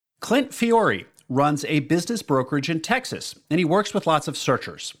Clint Fiore runs a business brokerage in Texas, and he works with lots of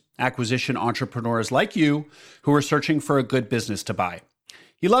searchers, acquisition entrepreneurs like you who are searching for a good business to buy.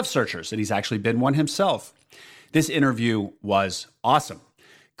 He loves searchers, and he's actually been one himself. This interview was awesome.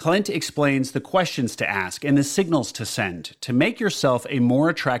 Clint explains the questions to ask and the signals to send to make yourself a more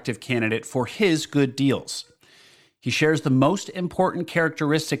attractive candidate for his good deals. He shares the most important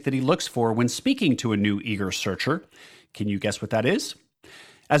characteristic that he looks for when speaking to a new eager searcher. Can you guess what that is?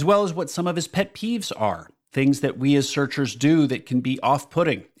 As well as what some of his pet peeves are, things that we as searchers do that can be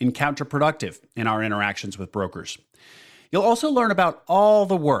off-putting and counterproductive in our interactions with brokers. You'll also learn about all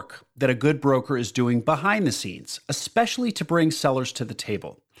the work that a good broker is doing behind the scenes, especially to bring sellers to the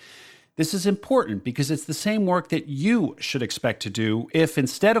table. This is important because it's the same work that you should expect to do if,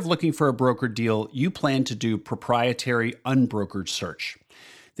 instead of looking for a brokered deal, you plan to do proprietary, unbrokered search.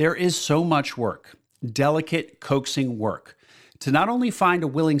 There is so much work, delicate, coaxing work, to not only find a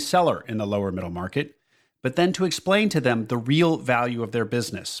willing seller in the lower middle market, but then to explain to them the real value of their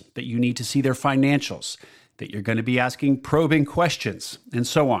business, that you need to see their financials, that you're going to be asking probing questions, and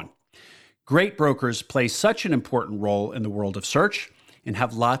so on. Great brokers play such an important role in the world of search and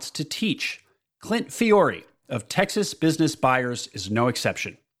have lots to teach. Clint Fiore of Texas Business Buyers is no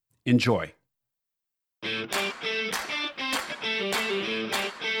exception. Enjoy.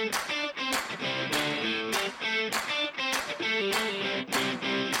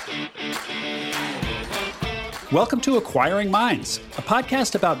 Welcome to Acquiring Minds, a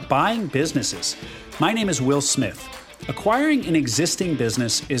podcast about buying businesses. My name is Will Smith. Acquiring an existing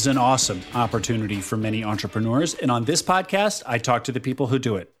business is an awesome opportunity for many entrepreneurs, and on this podcast, I talk to the people who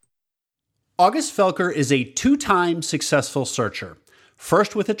do it. August Felker is a two-time successful searcher.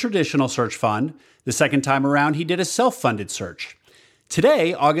 First with a traditional search fund. The second time around, he did a self-funded search.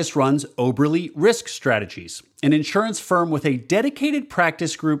 Today, August runs Oberle Risk Strategies, an insurance firm with a dedicated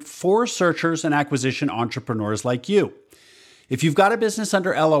practice group for searchers and acquisition entrepreneurs like you. If you've got a business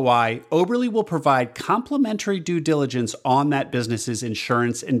under LOI, Oberle will provide complimentary due diligence on that business's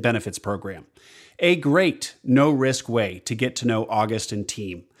insurance and benefits program. A great, no-risk way to get to know August and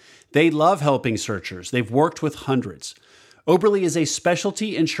team. They love helping searchers. They've worked with hundreds. Oberle is a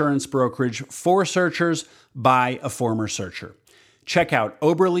specialty insurance brokerage for searchers by a former searcher. Check out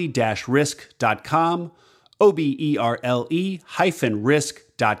oberle-risk.com,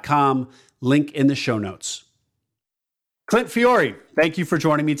 oberle-risk.com, link in the show notes. Clint Fiore, thank you for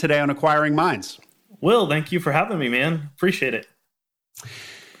joining me today on Acquiring Minds. Will, thank you for having me, man. Appreciate it.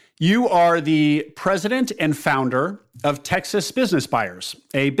 You are the president and founder of Texas Business Buyers,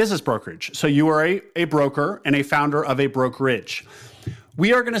 a business brokerage. So you are a broker and a founder of a brokerage.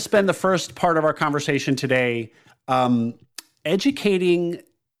 We are going to spend the first part of our conversation today educating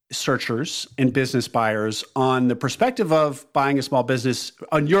searchers and business buyers on the perspective of buying a small business,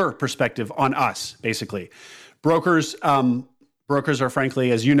 on your perspective on us, basically. Brokers are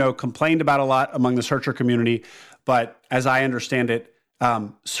frankly, as you know, complained about a lot among the searcher community, but as I understand it,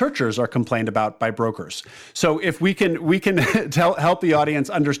 searchers are complained about by brokers. So if we can help the audience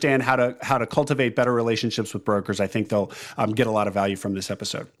understand how to cultivate better relationships with brokers, I think they'll get a lot of value from this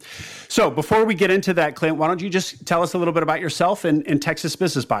episode. So before we get into that, Clint, why don't you just tell us a little bit about yourself and Texas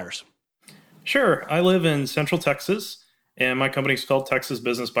Business Buyers? Sure. I live in Central Texas, and my company is called Texas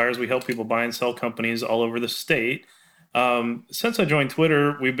Business Buyers. We help people buy and sell companies all over the state. Since I joined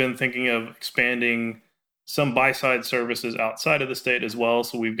Twitter, we've been thinking of expanding some buy-side services outside of the state as well.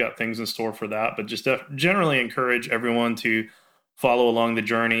 So we've got things in store for that, but just generally encourage everyone to follow along the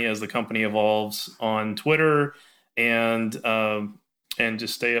journey as the company evolves on Twitter and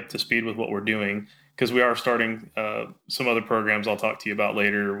just stay up to speed with what we're doing, because we are starting some other programs I'll talk to you about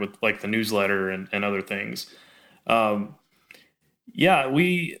later with like the newsletter and other things.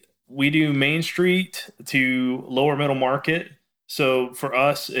 We do Main Street to lower middle market. So for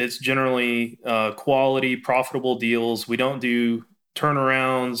us, it's generally quality, profitable deals. We don't do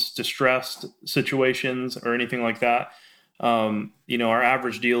turnarounds, distressed situations, or anything like that. Our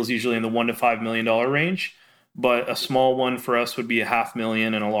average deal is usually in the $1 to $5 million range, but a small one for us would be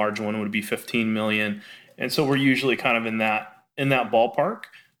 $500,000, and a large one would be $15 million. And so we're usually kind of in that ballpark,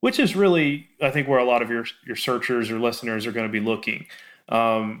 which is really, I think, where a lot of your searchers or listeners are going to be looking.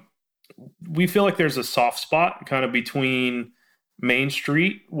 We feel like there's a soft spot kind of between Main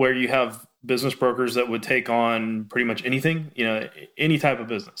Street, where you have business brokers that would take on pretty much anything, any type of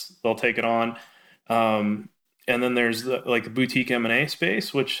business, they'll take it on. And then there's the boutique M&A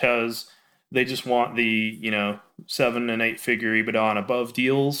space, which they just want the, 7 and 8 figure EBITDA and above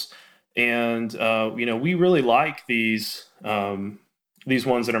deals. And, we really like these ones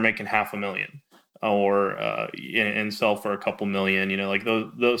that are making $500,000. or and sell for a couple million. Like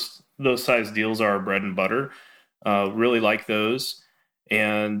those size deals are our bread and butter. Really like those.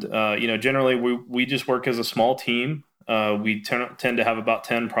 And generally we just work as a small team. We tend to have about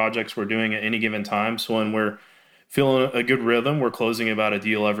 10 projects we're doing at any given time. So when we're feeling a good rhythm, we're closing about a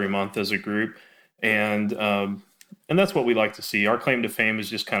deal every month as a group. And that's what we like to see. Our claim to fame is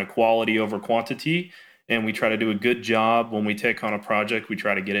just kind of quality over quantity. And we try to do a good job when we take on a project. We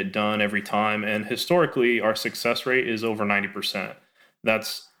try to get it done every time. And historically, our success rate is over 90%.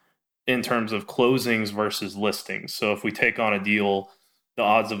 That's in terms of closings versus listings. So if we take on a deal, the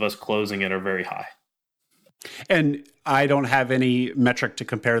odds of us closing it are very high. And I don't have any metric to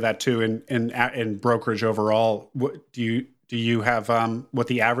compare that to in brokerage overall. What do you have? What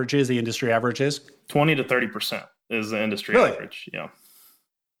the average is? The industry average is 20 to 30% is the industry average. Yeah.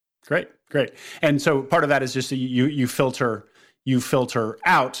 Great. And so part of that is just you filter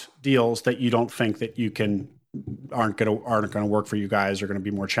out deals that you don't think that you aren't going to work for you guys, are going to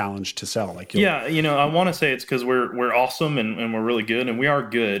be more challenged to sell. I want to say it's because we're awesome and we're really good, and we are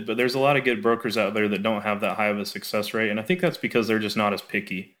good, but there's a lot of good brokers out there that don't have that high of a success rate, and I think that's because they're just not as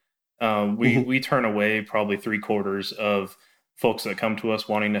picky. We turn away probably 3/4 of folks that come to us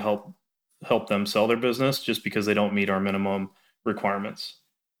wanting to help them sell their business just because they don't meet our minimum requirements.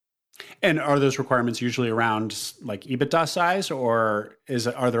 And are those requirements usually around like EBITDA size, or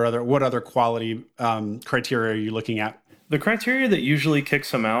what other quality criteria are you looking at? The criteria that usually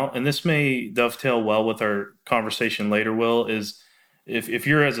kicks them out, and this may dovetail well with our conversation later, Will, is if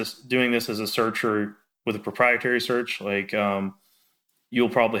you're doing this as a searcher with a proprietary search, like you'll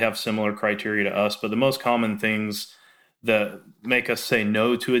probably have similar criteria to us. But the most common things that make us say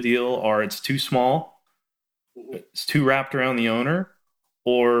no to a deal are it's too small, it's too wrapped around the owner,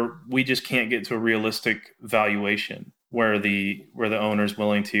 or we just can't get to a realistic valuation where the owner's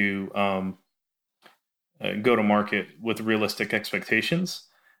willing to go to market with realistic expectations.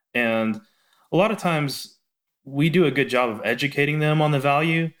 And a lot of times we do a good job of educating them on the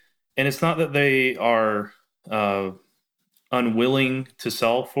value. And it's not that they are unwilling to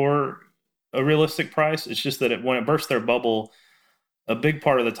sell for a realistic price. It's just that when it bursts their bubble, a big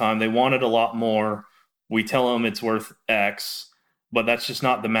part of the time they wanted a lot more. We tell them it's worth X, but that's just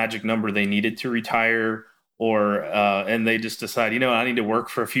not the magic number they needed to retire, and they just decide, I need to work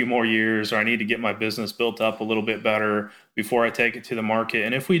for a few more years, or I need to get my business built up a little bit better before I take it to the market.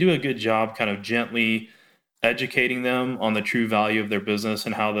 And if we do a good job kind of gently educating them on the true value of their business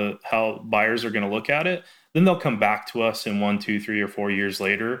and how buyers are going to look at it, then they'll come back to us in 1, 2, 3, or 4 years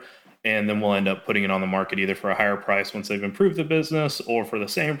later. And then we'll end up putting it on the market either for a higher price once they've improved the business, or for the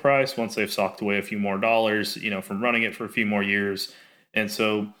same price once they've socked away a few more dollars, from running it for a few more years. And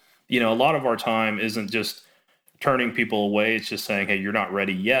so, a lot of our time isn't just turning people away. It's just saying, hey, you're not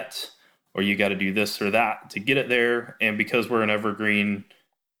ready yet, or you got to do this or that to get it there. And because we're an evergreen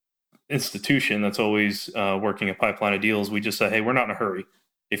institution that's always working a pipeline of deals, we just say, hey, we're not in a hurry.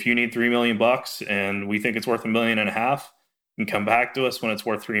 If you need $3 million and we think it's worth $1.5 million, you can come back to us when it's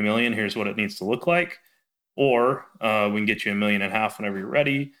worth $3 million. Here's what it needs to look like. Or we can get you $1.5 million whenever you're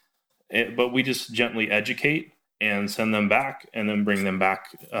ready. But we just gently educate and send them back, and then bring them back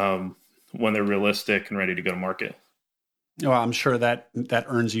when they're realistic and ready to go to market. Well, I'm sure that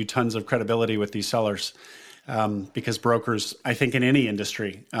earns you tons of credibility with these sellers, because brokers, I think in any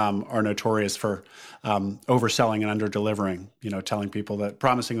industry, are notorious for overselling and under-delivering, telling people that,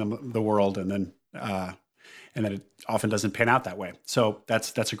 promising them the world, and then it often doesn't pan out that way. So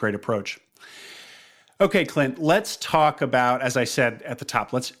that's a great approach. Okay, Clint, let's talk about, as I said at the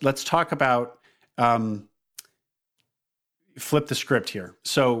top, let's talk about flip the script here.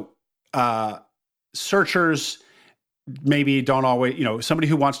 So searchers maybe don't always, somebody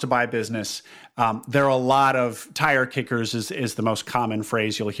who wants to buy a business, there are a lot of tire kickers is the most common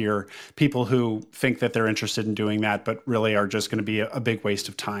phrase you'll hear. People who think that they're interested in doing that, but really are just going to be a big waste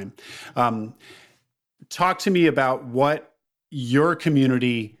of time. Talk to me about what your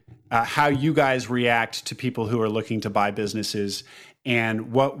community, how you guys react to people who are looking to buy businesses,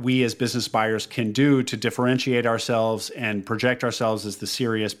 and what we as business buyers can do to differentiate ourselves and project ourselves as the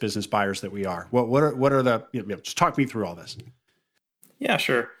serious business buyers that we are. What are the, just talk me through all this. Yeah,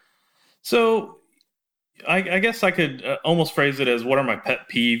 sure. So I guess I could almost phrase it as, what are my pet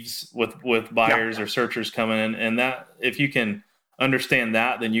peeves with buyers or searchers coming in? And that, if you can understand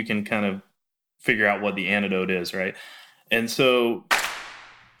that, then you can kind of figure out what the antidote is, right? And so,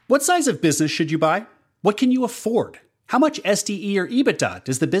 what size of business should you buy? What can you afford? How much SDE or EBITDA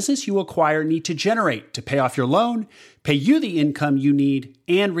does the business you acquire need to generate to pay off your loan, pay you the income you need,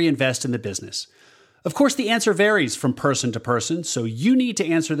 and reinvest in the business? Of course, the answer varies from person to person, so you need to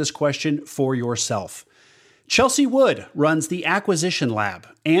answer this question for yourself. Chelsea Wood runs the Acquisition Lab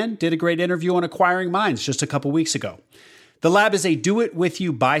and did a great interview on Acquiring Minds just a couple weeks ago. The lab is a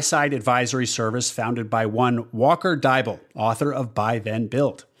do-it-with-you buy-side advisory service founded by one Walker Deibel, author of Buy Then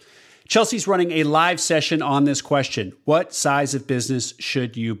Build. Chelsea's running a live session on this question: what size of business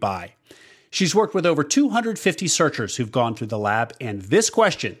should you buy? She's worked with over 250 searchers who've gone through the lab, and this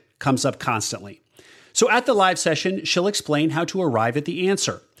question comes up constantly. So at the live session, she'll explain how to arrive at the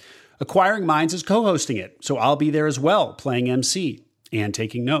answer. Acquiring Minds is co-hosting it, so I'll be there as well, playing MC and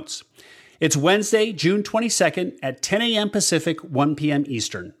taking notes. It's Wednesday, June 22nd at 10 a.m. Pacific, 1 p.m.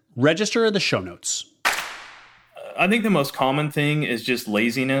 Eastern. Register in the show notes. I think the most common thing is just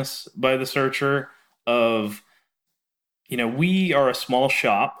laziness by the searcher of, we are a small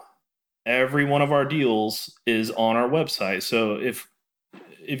shop. Every one of our deals is on our website. So if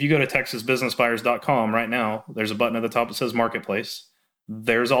you go to texasbusinessbuyers.com right now, there's a button at the top that says Marketplace.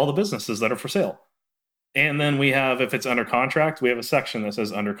 There's all the businesses that are for sale. And then we have, if it's under contract, we have a section that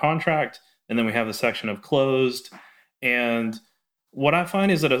says under contract. And then we have the section of closed. And what I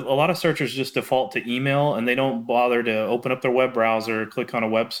find is that a lot of searchers just default to email, and they don't bother to open up their web browser, click on a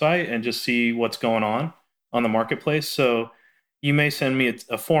website, and just see what's going on the marketplace. So you may send me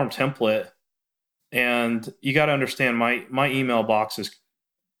a form template, and you got to understand my email box is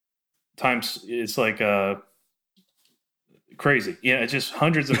it's like crazy. It's just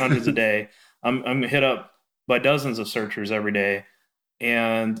hundreds and hundreds a day. I'm hit up by dozens of searchers every day,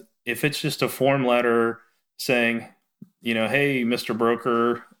 and if it's just a form letter saying, hey, Mr.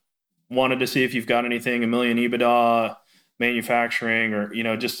 Broker, wanted to see if you've got anything, $1 million EBITDA, manufacturing,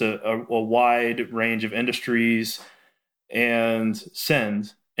 or, just a wide range of industries, and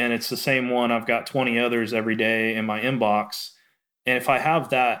send. And it's the same one. I've got 20 others every day in my inbox. And if I have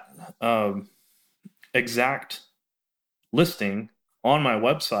that exact listing on my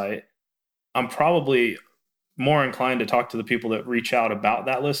website, I'm probably more inclined to talk to the people that reach out about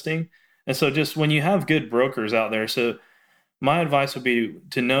that listing. And so just when you have good brokers out there, so my advice would be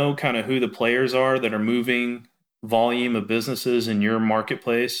to know kind of who the players are that are moving volume of businesses in your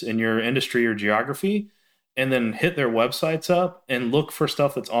marketplace, in your industry or geography, and then hit their websites up and look for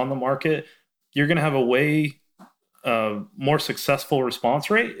stuff that's on the market. You're going to have a way more successful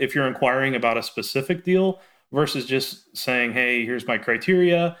response rate if you're inquiring about a specific deal versus just saying, hey, here's my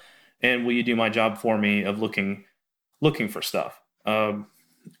criteria, and will you do my job for me of looking for stuff.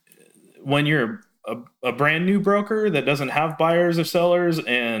 When you're a brand new broker that doesn't have buyers or sellers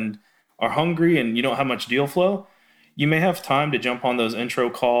and are hungry and you don't have much deal flow, you may have time to jump on those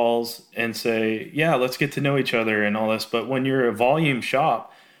intro calls and say, yeah, let's get to know each other and all this. But when you're a volume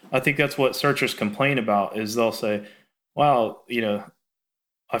shop, I think that's what searchers complain about, is they'll say, wow,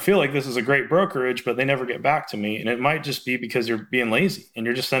 I feel like this is a great brokerage, but they never get back to me. And it might just be because you're being lazy and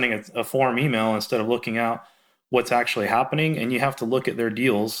you're just sending a form email instead of looking out what's actually happening. And you have to look at their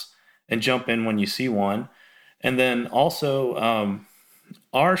deals and jump in when you see one. And then also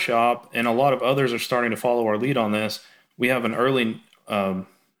our shop and a lot of others are starting to follow our lead on this. We have an early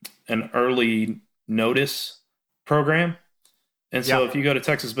notice program. And so if you go to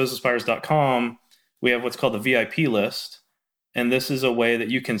texasbusinessbuyers.com, we have what's called the VIP list. And this is a way that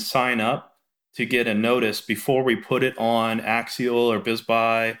you can sign up to get a notice before we put it on Axial or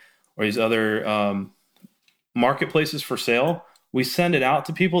BizBuy or these other marketplaces for sale. We send it out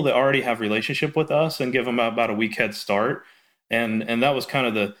to people that already have relationship with us and give them about a week head start. And that was kind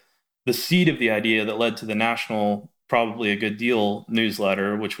of the seed of the idea that led to the national Probably a Good Deal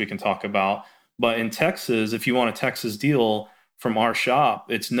newsletter, which we can talk about. But in Texas, if you want a Texas deal from our shop,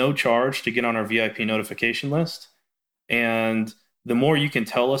 it's no charge to get on our VIP notification list. And the more you can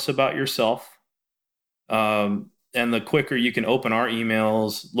tell us about yourself, and the quicker you can open our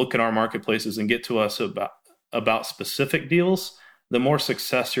emails, look at our marketplaces, and get to us about specific deals, the more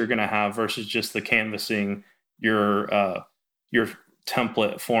success you're going to have versus just the canvassing your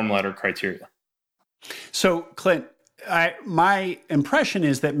template form letter criteria. So, Clint, my impression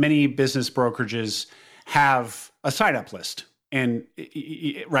is that many business brokerages have a sign-up list, and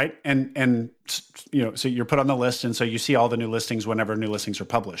right, and so you're put on the list, and so you see all the new listings whenever new listings are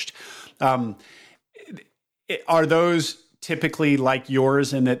published. Are those typically like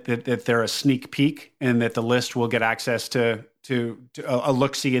yours in that they're a sneak peek, and that the list will get access to a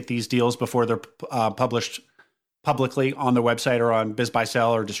look-see at these deals before they're published publicly on the website or on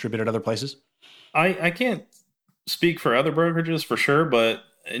BizBuySell or distributed other places? I can't speak for other brokerages for sure, but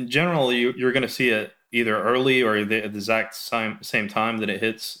in general, you're going to see it either early or at the exact same time that it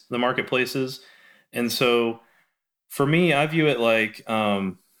hits the marketplaces. And so for me, I view it like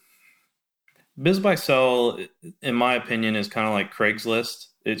Biz by Sell, in my opinion, is kind of like Craigslist.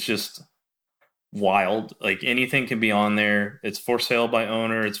 It's just wild. Like anything can be on there. It's for sale by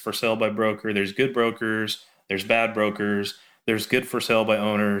owner. It's for sale by broker. There's good brokers. There's bad brokers. There's good for sale by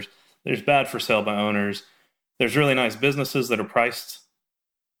owners. There's bad for sale by owners. There's really nice businesses that are priced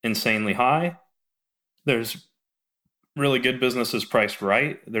insanely high. There's really good businesses priced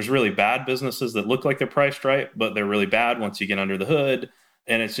right. There's really bad businesses that look like they're priced right, but they're really bad once you get under the hood.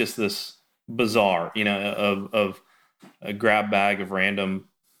 And it's just this bizarre, of a grab bag of random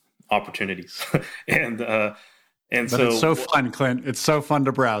opportunities. But so it's so fun, Clint. It's so fun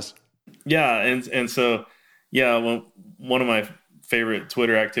to browse. Yeah. So one of my favorite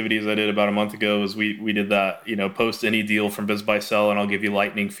Twitter activities I did about a month ago was we did that, post any deal from Biz by Sell and I'll give you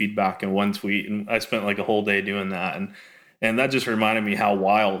lightning feedback in one tweet. And I spent like a whole day doing that. And that just reminded me how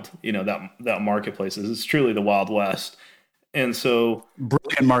wild, that marketplace is. It's truly the Wild West. And so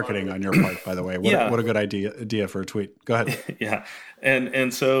brilliant marketing on your part, by the way. What a good idea for a tweet. Go ahead. Yeah.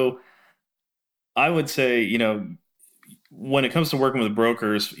 And so I would say, when it comes to working with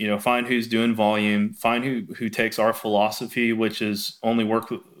brokers, find who's doing volume, find who takes our philosophy, which is only work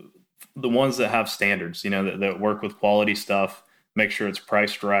with the ones that have standards, that work with quality stuff, make sure it's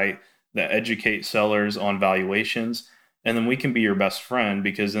priced right, that educate sellers on valuations. And then we can be your best friend,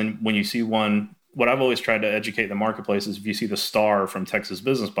 because then when you see one, what I've always tried to educate the marketplace is if you see the star from Texas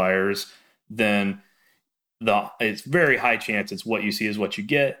Business Buyers, then it's very high chance it's what you see is what you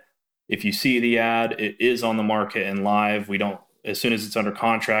get. If you see the ad, it is on the market and live. We don't, as soon as it's under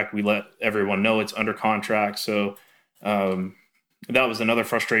contract, we let everyone know it's under contract. So that was another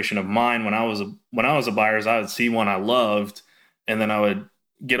frustration of mine when I was a buyer. Is I would see one I loved, and then I would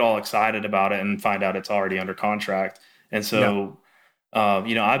get all excited about it and find out it's already under contract. And so,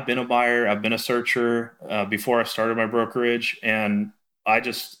 I've been a buyer, I've been a searcher before I started my brokerage, and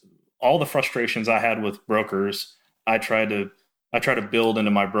all the frustrations I had with brokers, I try to build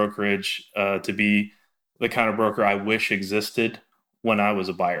into my brokerage to be the kind of broker I wish existed when I was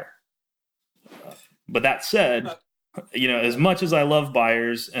a buyer. But that said, as much as I love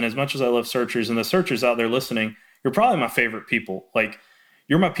buyers and as much as I love searchers, and the searchers out there listening, you're probably my favorite people. Like,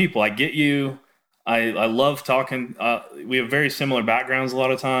 you're my people. I get you. I love talking. We have very similar backgrounds a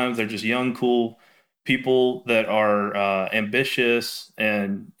lot of times. They're just young, cool people that are ambitious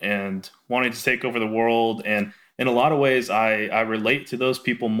and wanting to take over the world. And in a lot of ways, I relate to those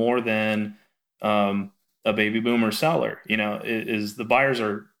people more than a baby boomer seller. Is the buyers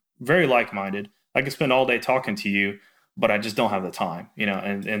are very like-minded. I could spend all day talking to you, but I just don't have the time.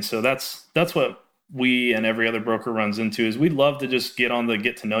 And so that's what we and every other broker runs into. Is we'd love to just get on the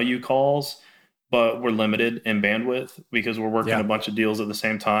get to know you calls, but we're limited in bandwidth because we're working a bunch of deals at the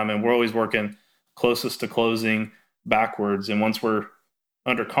same time, and we're always working closest to closing backwards. And once we're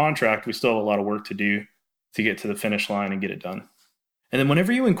under contract, we still have a lot of work to do to get to the finish line and get it done. And then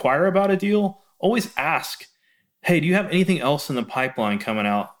whenever you inquire about a deal, always ask, hey, do you have anything else in the pipeline coming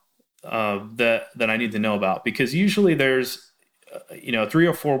out that I need to know about? Because usually there's a 3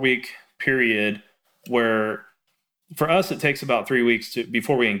 or 4 week period where, for us, it takes about 3 weeks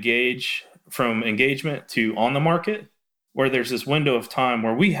before we engage, from engagement to on the market, where there's this window of time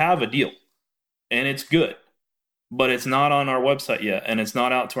where we have a deal and it's good, but it's not on our website yet and it's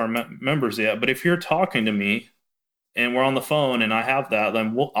not out to our members yet. But if you're talking to me and we're on the phone and I have that,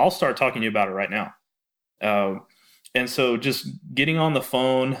 then I'll start talking to you about it right now. And so just getting on the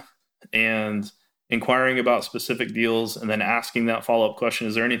phone and inquiring about specific deals, and then asking that follow-up question,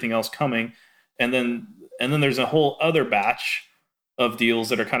 is there anything else coming? And then there's a whole other batch of deals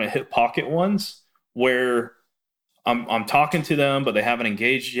that are kind of hip pocket ones, where I'm talking to them, but they haven't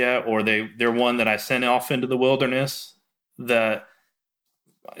engaged yet, or they're one that I sent off into the wilderness that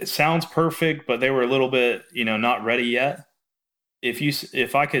it sounds perfect, but they were a little bit, not ready yet.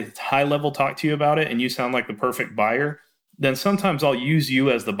 If I could high level talk to you about it and you sound like the perfect buyer, then sometimes I'll use you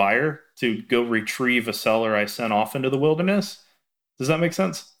as the buyer to go retrieve a seller I sent off into the wilderness. Does that make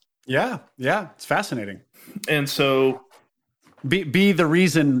sense? Yeah. It's fascinating. And so be the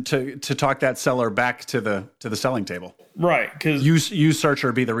reason to talk that seller back to the selling table. Right. Because you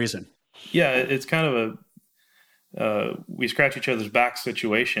searcher be the reason. Yeah, it's kind of we scratch each other's back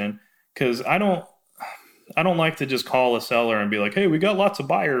situation, because I don't like to just call a seller and be like, hey, we got lots of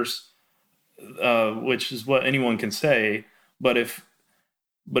buyers, which is what anyone can say. But if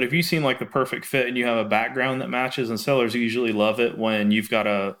you seem like the perfect fit and you have a background that matches, and sellers usually love it when you've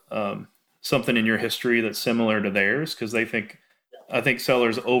got something in your history that's similar to theirs, because I think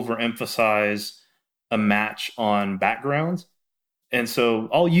sellers overemphasize a match on background. And so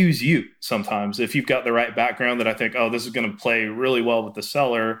I'll use you sometimes if you've got the right background that I think, oh, this is going to play really well with the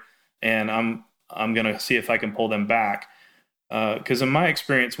seller, and I'm I'm going to see if I can pull them back. Because in my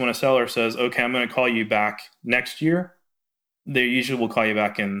experience, when a seller says, okay, I'm going to call you back next year, they usually will call you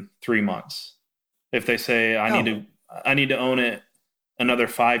back in 3 months. If they say, I need to own it another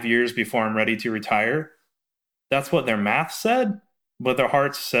 5 years before I'm ready to retire, that's what their math said, but their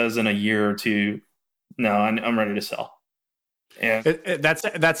heart says in a year or two, no, I'm ready to sell. And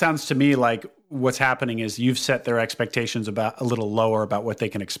that sounds to me like what's happening is you've set their expectations about a little lower about what they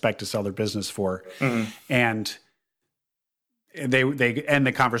can expect to sell their business for. Mm-hmm. And they end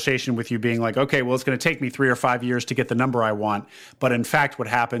the conversation with you being like, okay, well, it's going to take me 3 or 5 years to get the number I want. But in fact, what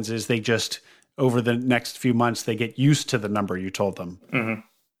happens is they just, over the next few months, they get used to the number you told them. Mm-hmm.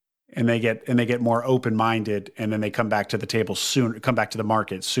 And they get more open-minded, and then they come back to the table sooner, come back to the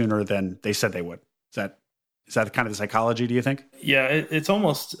market sooner than they said they would. Is that kind of the psychology, do you think? Yeah, it's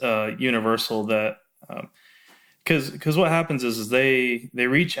almost universal that because what happens is they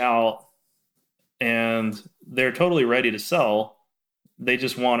reach out and they're totally ready to sell. They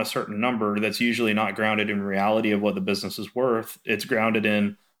just want a certain number that's usually not grounded in reality of what the business is worth. It's grounded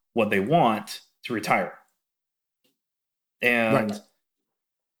in what they want to retire. And right.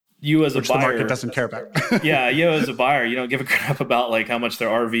 You as a buyer, the market doesn't care about. Yeah, you as a buyer, you don't give a crap about like how much their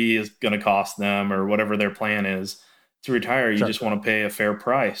RV is going to cost them or whatever their plan is to retire. You just want to pay a fair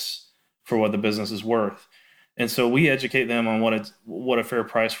price for what the business is worth. And so we educate them on what a fair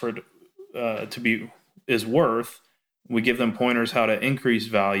price for it to be is worth. We give them pointers how to increase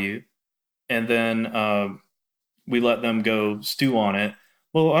value, and then we let them go stew on it.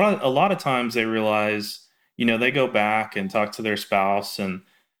 Well, a lot of times they realize, they go back and talk to their spouse and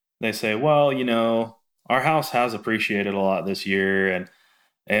they say, well, our house has appreciated a lot this year.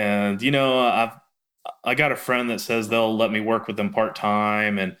 And I got a friend that says they'll let me work with them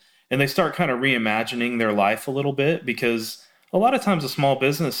part-time. And they start kind of reimagining their life a little bit, because a lot of times a small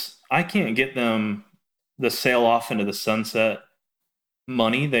business, I can't get them the sail off into the sunset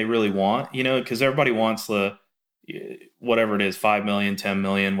money they really want, because everybody wants the, whatever it is, 5 million, 10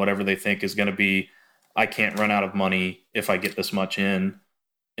 million, whatever they think is going to be, I can't run out of money if I get this much in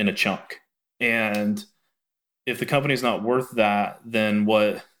a chunk. And if the company's not worth that, then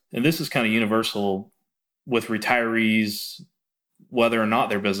what, and this is kind of universal with retirees, whether or not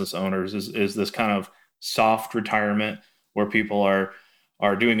they're business owners, is this kind of soft retirement where people are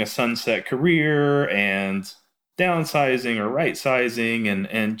doing a sunset career and downsizing or right sizing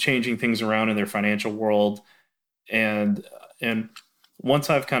and changing things around in their financial world. And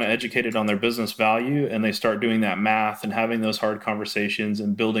once I've kind of educated on their business value and they start doing that math and having those hard conversations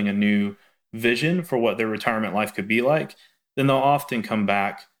and building a new vision for what their retirement life could be like, then they'll often come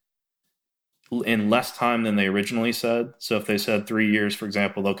back in less time than they originally said. So if they said 3 years, for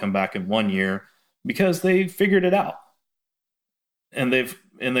example, they'll come back in 1 year because they figured it out. And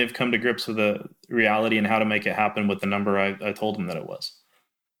they've come to grips with the reality and how to make it happen with the number I told them that it was.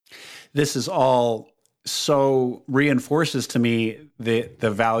 This is all so reinforces to me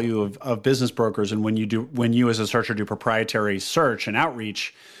the value of business brokers. And when you as a searcher do proprietary search and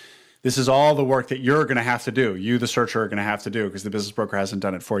outreach, this is all the work that you're going to have to do. You, the searcher, are going to have to do because the business broker hasn't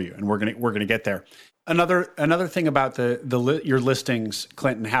done it for you. And we're going to get there. Another thing about your listings,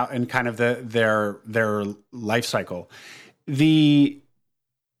 Clinton, how and kind of their life cycle.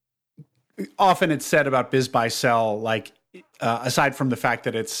 Often it's said about biz buy sell, like aside from the fact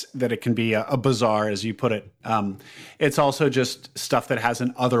that it can be a bazaar, as you put it, it's also just stuff that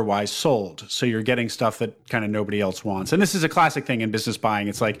hasn't otherwise sold. So you're getting stuff that kind of nobody else wants. And this is a classic thing in business buying.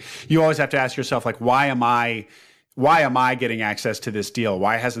 It's like you always have to ask yourself, like, why am I getting access to this deal?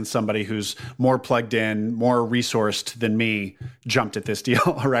 Why hasn't somebody who's more plugged in, more resourced than me jumped at this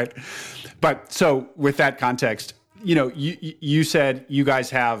deal, right? But so with that context, you said you guys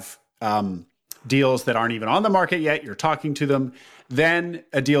have deals that aren't even on the market yet. You're talking to them. Then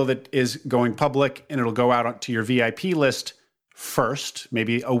a deal that is going public and it'll go out to your VIP list first,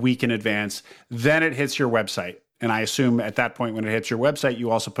 maybe a week in advance. Then it hits your website. And I assume at that point when it hits your website,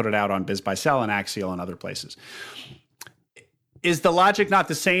 you also put it out on BizBuySell and Axial and other places. Is the logic not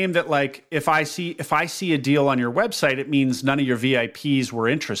the same that, like, if I see a deal on your website, it means none of your VIPs were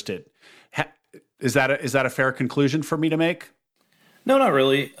interested? Is that a fair conclusion for me to make? No, not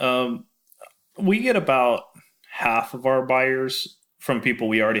really. We get about half of our buyers from people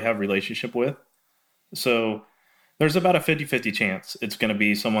we already have a relationship with. So there's about a 50-50 chance it's going to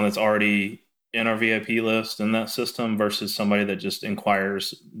be someone that's already in our VIP list in that system versus somebody that just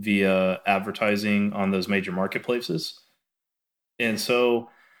inquires via advertising on those major marketplaces. And so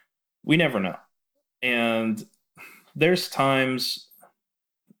we never know. And there's times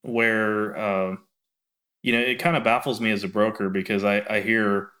where, it kind of baffles me as a broker because I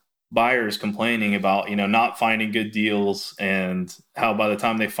hear buyers complaining about, not finding good deals, and how by the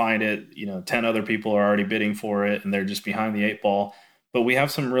time they find it, 10 other people are already bidding for it and they're just behind the eight ball. But we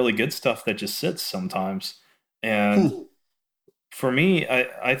have some really good stuff that just sits sometimes. And for me,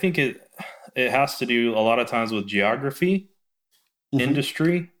 I think it has to do a lot of times with geography,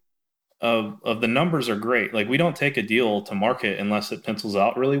 industry. Of the numbers are great. Like, we don't take a deal to market unless it pencils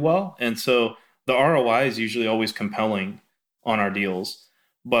out really well. And so the ROI is usually always compelling on our deals.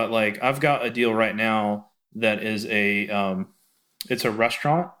 But like, I've got a deal right now that is it's a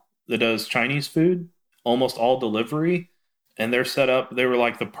restaurant that does Chinese food, almost all delivery. And they're set up, they were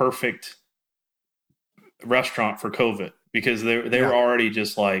like the perfect restaurant for COVID, because they were already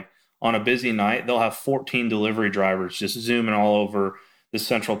just like, on a busy night, they'll have 14 delivery drivers just zooming all over the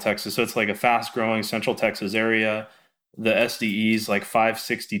Central Texas. So it's like a fast growing Central Texas area. The SDE is like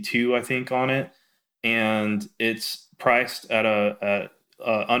 562, I think, on it. And it's priced at a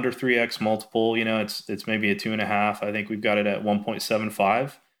under 3x multiple. It's maybe a 2.5. I think we've got it at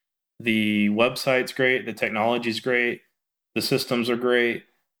 1.75. The website's great. The technology's great. The systems are great.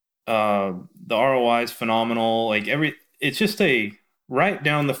 The ROI is phenomenal. Like, it's just a right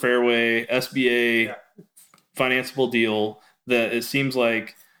down the fairway SBA financeable deal that it seems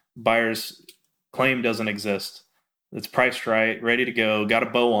like buyers claim doesn't exist. It's priced right, ready to go, got a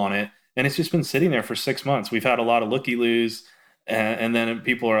bow on it. And it's just been sitting there for 6 months. We've had a lot of looky-loos, and then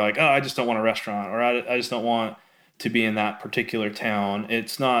people are like, oh, I just don't want a restaurant, or I just don't want to be in that particular town.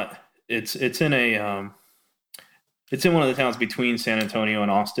 It's not, it's in one of the towns between San Antonio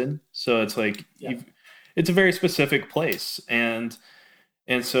and Austin. So it's like, it's a very specific place. And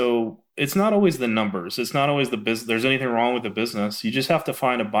so it's not always the numbers. It's not always the business. There's anything wrong with the business. You just have to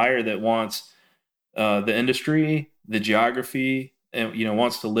find a buyer that wants the industry, the geography, and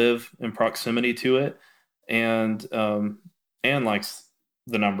wants to live in proximity to it, and likes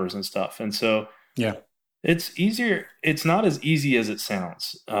the numbers and stuff. And so it's easier. It's not as easy as it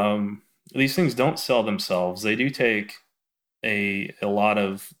sounds. These things don't sell themselves. They do take a lot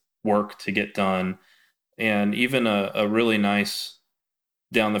of work to get done, and even a really nice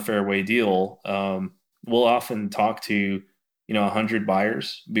down the fairway deal, we'll often talk to 100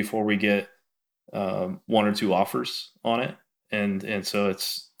 buyers before we get one or two offers on it, and so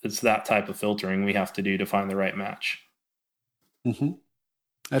it's that type of filtering we have to do to find the right match.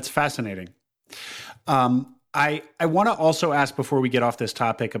 That's fascinating. I want to also ask, before we get off this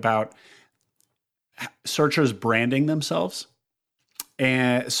topic, about searchers branding themselves.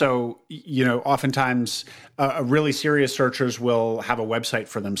 And so, oftentimes really serious searchers will have a website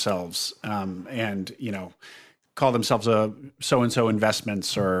for themselves, and, call themselves a so-and-so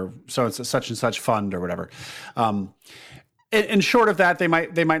investments, or such and such fund, or whatever. And short of that, they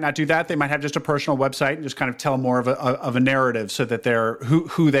might not do that. They might have just a personal website and just kind of tell more of a narrative, so that they're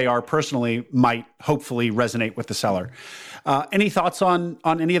who they are personally might hopefully resonate with the seller. Any thoughts on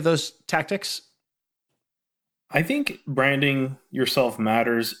any of those tactics? I think branding yourself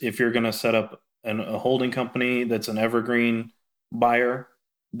matters if you're going to set up a holding company that's an evergreen buyer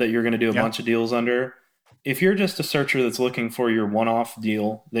that you're going to do a bunch of deals under. If you're just a searcher that's looking for your one-off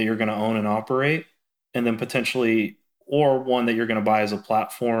deal that you're going to own and operate, and then potentially, or one that you're going to buy as a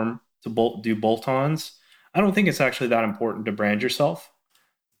platform to do bolt-ons, I don't think it's actually that important to brand yourself.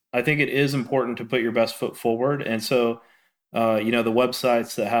 I think it is important to put your best foot forward. And so, the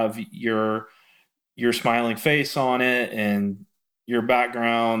websites that have your smiling face on it and your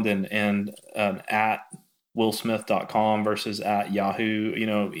background and at willsmith.com versus at Yahoo,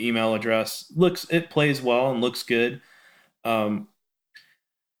 email address, it plays well and looks good. I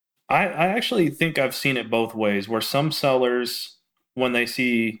actually think I've seen it both ways, where some sellers, when they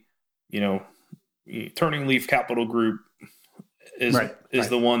see, Turning Leaf Capital Group is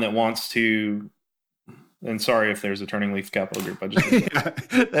the one that wants to. And sorry if there's a Turning Leaf Capital Group.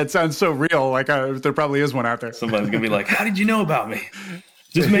 That sounds so real. Like there probably is one out there. Somebody's going to be like, how did you know about me?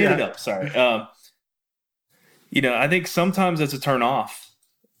 Just made it up. Sorry. I think sometimes it's a turn off,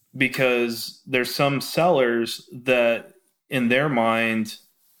 because there's some sellers that in their mind,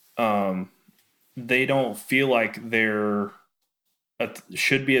 they don't feel like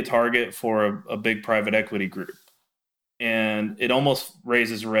should be a target for a big private equity group. And it almost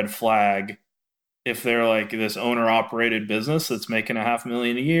raises a red flag if they're like this owner-operated business that's making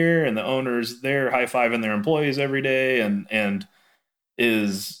 $500,000 a year, and the owner's there high-fiving their employees every day, and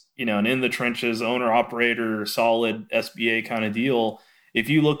is an in the trenches owner-operator, solid SBA kind of deal. If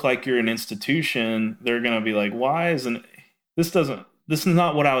you look like you're an institution, they're going to be like, why isn't this is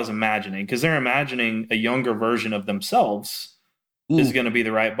not what I was imagining, because they're imagining a younger version of themselves is going to be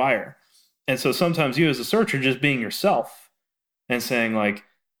the right buyer. And so sometimes you as a searcher just being yourself and saying like,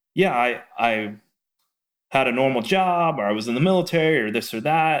 yeah, I had a normal job, or I was in the military, or this or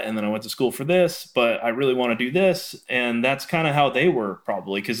that, and then I went to school for this, but I really want to do this. And that's kind of how they were,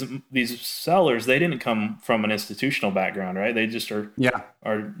 probably, because these sellers, they didn't come from an institutional background, right? They just Yeah.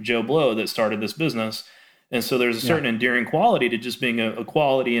 are Joe Blow that started this business. And so there's a Yeah. certain endearing quality to just being a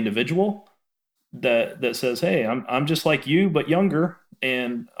quality individual that says, hey, I'm just like you, but younger,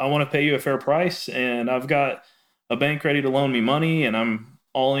 and I want to pay you a fair price, and I've got a bank ready to loan me money, and I'm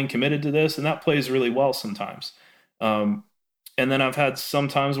all in committed to this, and that plays really well sometimes. Um, and then I've had some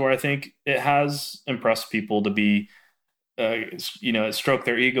times where I think it has impressed people to be, stroke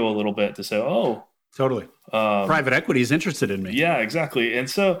their ego a little bit to say, oh, Totally. um, Private equity is interested in me. yeah, exactly. And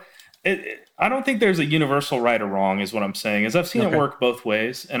so I don't think there's a universal right or wrong, is what I'm saying. Is I've seen it Okay. work both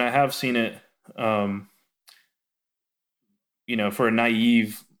ways, and I have seen it, um, for a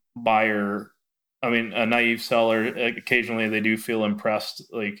naive buyer. I mean, a naive seller, occasionally they do feel impressed,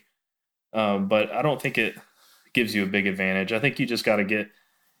 but I don't think it gives you a big advantage. I think you just got to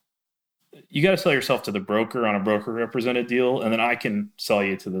sell yourself to the broker on a broker represented deal, and then I can sell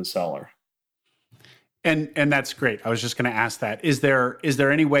you to the seller. And that's great. I was just going to ask that. Is there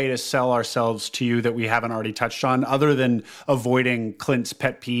any way to sell ourselves to you that we haven't already touched on, other than avoiding Clint's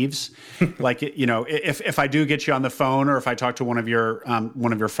pet peeves? Like, if I do get you on the phone, or if I talk to one of your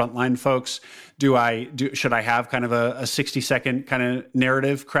frontline folks, should I have kind of a 60-second kind of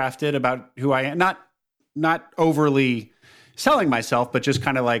narrative crafted about who I am? Not overly selling myself, but just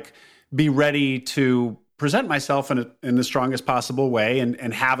kind of like be ready to present myself in the strongest possible way,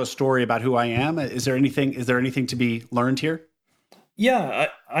 and have a story about who I am. Is there anything to be learned here? Yeah,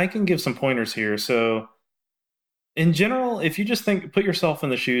 I can give some pointers here. So, in general, if you just put yourself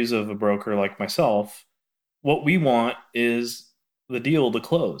in the shoes of a broker like myself, what we want is the deal to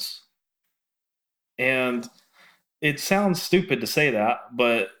close. And it sounds stupid to say that,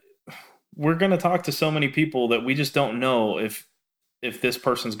 but we're going to talk to so many people that we just don't know if this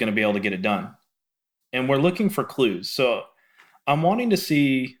person's going to be able to get it done. And we're looking for clues. So I'm wanting to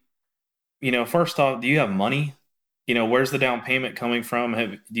see, first off, do you have money? Where's the down payment coming from?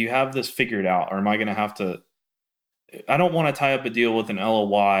 Do you have this figured out? Or am I going to have to? I don't want to tie up a deal with an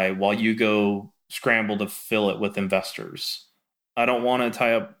LOI while you go scramble to fill it with investors. I don't want to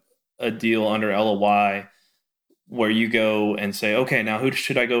tie up a deal under LOI where you go and say, okay, now who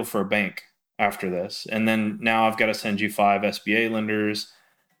should I go for a bank after this? And then now I've got to send you 5 SBA lenders.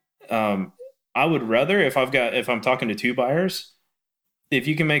 I would rather, if I'm talking to 2 buyers, if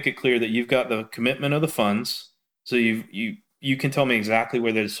you can make it clear that you've got the commitment of the funds, so you can tell me exactly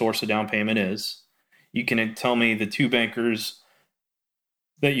where the source of down payment is. You can tell me the 2 bankers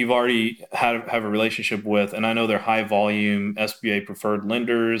that you've already have a relationship with, and I know they're high volume SBA preferred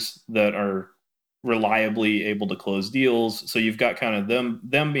lenders that are reliably able to close deals. So you've got kind of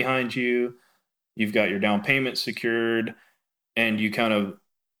them behind you. You've got your down payment secured, and you kind of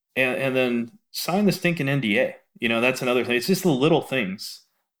and then sign the stinking NDA. That's another thing. It's just the little things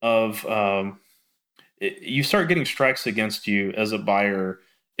of you start getting strikes against you as a buyer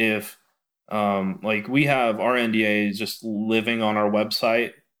if like we have our NDA just living on our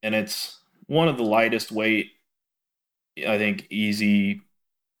website, and it's one of the lightest weight, I think, easy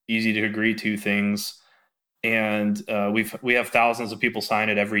to agree to things. And we have thousands of people sign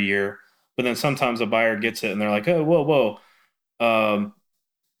it every year, but then sometimes a buyer gets it and they're like, oh, whoa,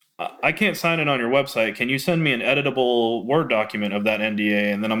 I can't sign it on your website. Can you send me an editable Word document of that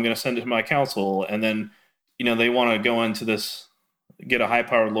NDA? And then I'm going to send it to my counsel. And then, they want to go into this, get a high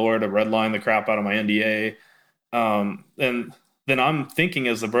powered lawyer to redline the crap out of my NDA. And then I'm thinking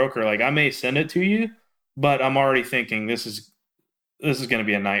as the broker, like, I may send it to you, but I'm already thinking this is going to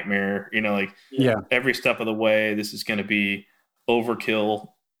be a nightmare. Yeah. Every step of the way, this is going to be overkill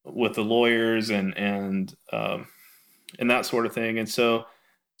with the lawyers and that sort of thing. And so,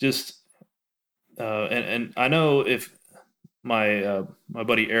 just and I know if my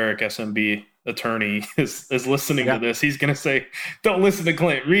buddy Eric, SMB attorney, is listening to this, he's going to say, "Don't listen to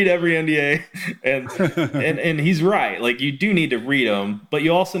Clint. Read every NDA," and he's right. Like, you do need to read them, but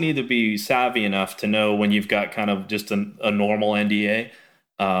you also need to be savvy enough to know when you've got kind of just a normal NDA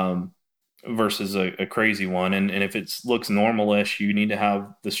versus a crazy one. And if it looks normalish, you need to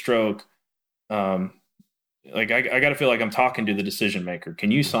have the stroke. Like, I got to feel like I'm talking to the decision maker. Can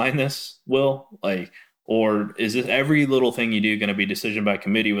you sign this, Will? Like, or is this every little thing you do going to be decision by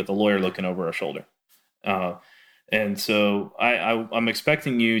committee with a lawyer looking over our shoulder? And so I'm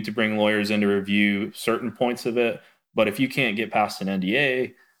expecting you to bring lawyers in to review certain points of it. But if you can't get past an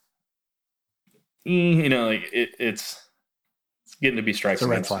NDA, it's getting to be strikes. It's a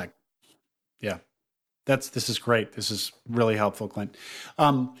red flag. Yeah. This is great. This is really helpful, Clint.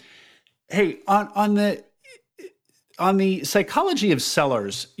 Hey, on the psychology of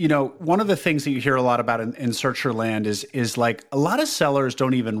sellers, one of the things that you hear a lot about in searcher land is like a lot of sellers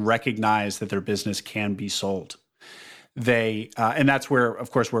don't even recognize that their business can be sold. And that's where,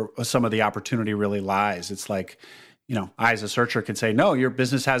 of course, where some of the opportunity really lies. It's like, I as a searcher could say, no, your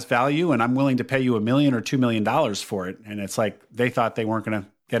business has value and I'm willing to pay you $1 million or $2 million for it. And it's like, they thought they weren't going to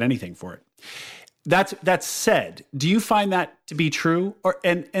get anything for it. That said, do you find that to be true?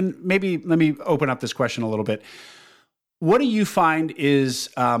 And maybe let me open up this question a little bit. What do you find is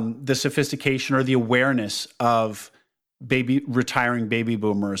the sophistication or the awareness of retiring baby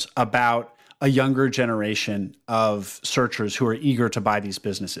boomers about a younger generation of searchers who are eager to buy these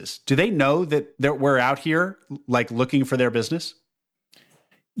businesses? Do they know that we're out here like looking for their business?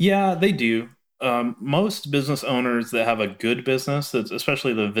 Yeah, they do. Most business owners that have a good business,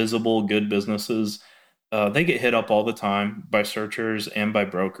 especially the visible good businesses, they get hit up all the time by searchers and by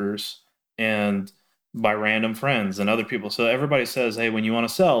brokers and by random friends and other people. So everybody says, "Hey, when you want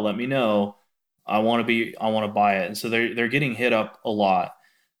to sell, let me know. I want to buy it." And so they're getting hit up a lot,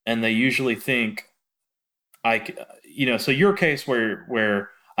 and they usually think, So your case where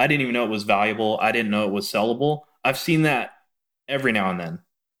I didn't even know it was valuable, I didn't know it was sellable. I've seen that every now and then.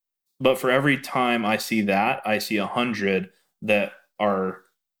 But for every time I see that, I see 100 that are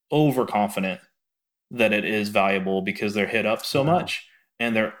overconfident that it is valuable because they're hit up so much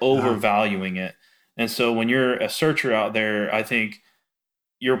and they're overvaluing it. And so when you're a searcher out there, I think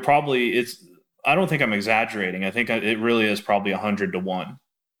I don't think I'm exaggerating. I think it really is probably 100 to 1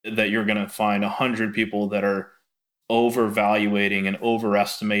 that you're going to find 100 people that are overvaluating and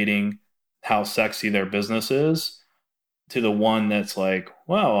overestimating how sexy their business is, to the one that's like,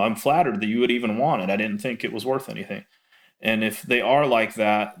 well, I'm flattered that you would even want it. I didn't think it was worth anything. And if they are like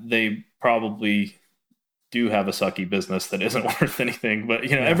that, they probably do have a sucky business that isn't worth anything. But,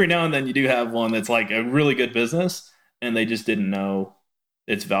 every now and then you do have one that's like a really good business and they just didn't know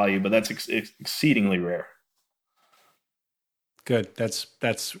its value, but that's exceedingly rare. Good.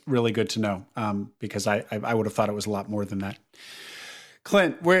 That's really good to know, because I would have thought it was a lot more than that.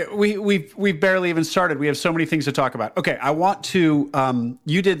 Clint, we've barely even started. We have so many things to talk about. Okay, I want to.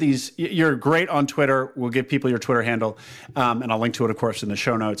 You did these. You're great on Twitter. We'll give people your Twitter handle, and I'll link to it, of course, in the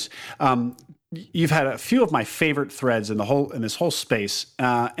show notes. You've had a few of my favorite threads in this whole space,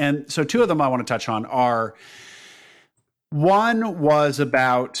 and so two of them I want to touch on are. One was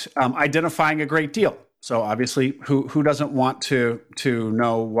about identifying a great deal. So obviously, who doesn't want to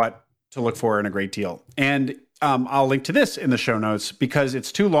know what to look for in a great deal? And I'll link to this in the show notes because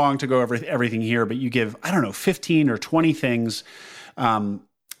it's too long to go over everything here, but you give, 15 or 20 things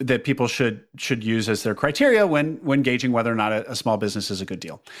that people should use as their criteria when gauging whether or not a small business is a good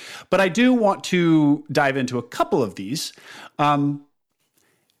deal. But I do want to dive into a couple of these,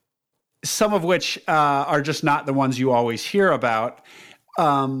 some of which are just not the ones you always hear about.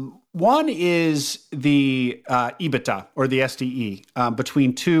 One is the EBITDA or the SDE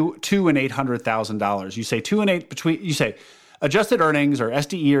between $2 and $800,000. You say you say adjusted earnings or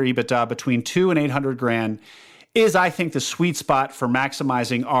SDE or EBITDA between $2 and $800,000 is, I think, the sweet spot for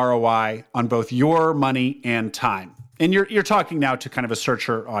maximizing ROI on both your money and time. And you're talking now to kind of a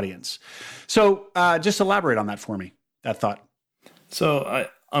searcher audience. So just elaborate on that for me. That thought. So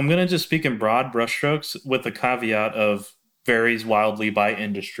I'm going to just speak in broad brushstrokes with the caveat of varies wildly by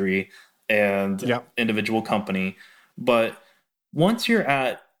industry and individual company. But once you're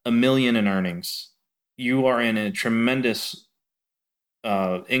at $1 million in earnings, you are in a tremendous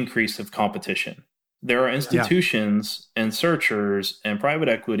increase of competition. There are institutions and searchers and private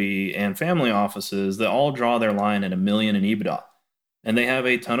equity and family offices that all draw their line at $1 million in EBITDA. And they have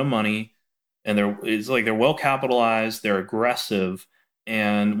a ton of money and they're well capitalized, they're aggressive.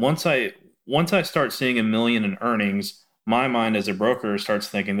 And once I start seeing $1 million in earnings, my mind as a broker starts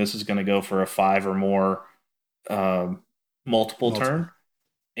thinking this is going to go for a 5 or more multiple turn.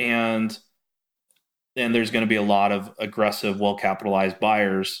 And there's going to be a lot of aggressive, well-capitalized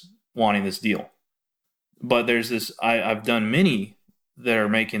buyers wanting this deal. But there's this, I've done many that are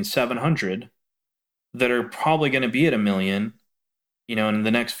making 700 that are probably going to be at $1 million, in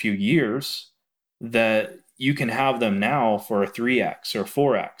the next few years, that you can have them now for a 3x or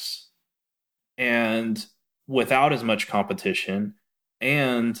 4x. And without as much competition,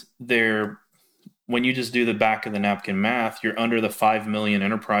 and when you just do the back of the napkin math, you're under the 5 million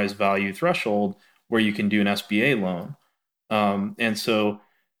enterprise value threshold where you can do an SBA loan. And so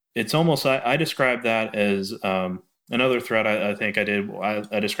it's almost, I describe that as another thread I think I did.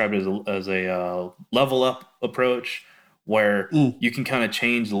 I described it as a level up approach where you can kind of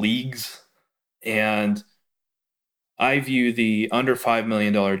change leagues And I view the under $5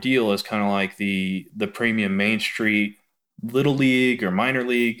 million deal as kind of like the premium Main Street little league or minor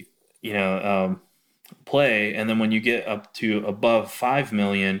league, play. And then when you get up to above 5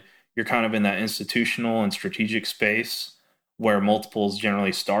 million, you're kind of in that institutional and strategic space where multiples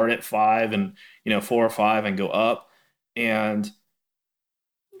generally start at 5 and, 4 or 5 and go up. And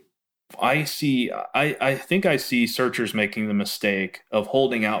I think I see searchers making the mistake of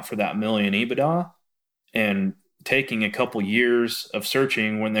holding out for that million EBITDA and taking a couple years of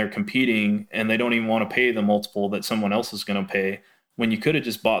searching when they're competing and they don't even want to pay the multiple that someone else is going to pay, when you could have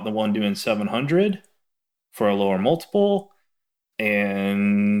just bought the one doing 700 for a lower multiple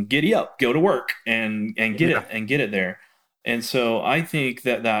and giddy up, go to work and get it there. And so I think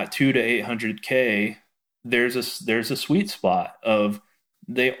that 2 to 800K, there's a sweet spot of,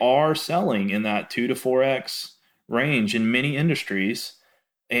 they are selling in that 2 to 4x range in many industries.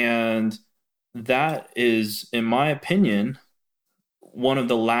 And that is, in my opinion, one of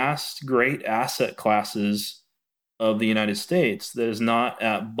the last great asset classes of the United States that is not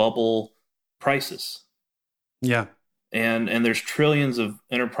at bubble prices. Yeah. And there's trillions of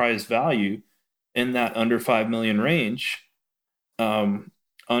enterprise value in that under 5 million range, under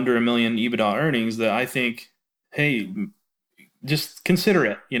 $1 million EBITDA earnings, that I think, hey, just consider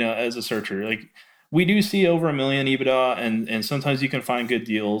it, as a searcher. Like, we do see over $1 million EBITDA, and sometimes you can find good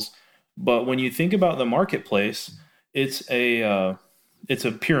deals. But when you think about the marketplace, it's a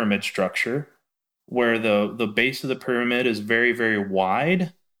pyramid structure where the base of the pyramid is very, very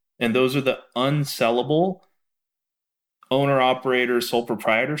wide. And those are the unsellable owner operator sole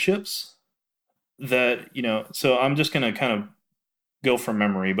proprietorships that, so I'm just going to kind of go from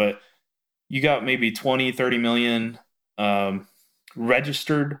memory, but you got maybe 20, 30 million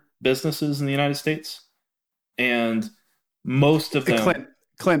registered businesses in the United States. And most of them...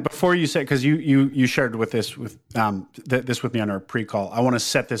 Clint, before you say, because you shared this with me on our pre-call, I want to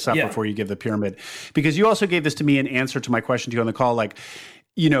set this up before you give the pyramid, because you also gave this to me in answer to my question to you on the call. Like,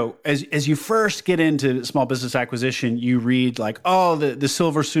 as you first get into small business acquisition, you read like, oh, the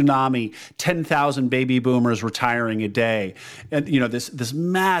silver tsunami, 10,000 baby boomers retiring a day, and this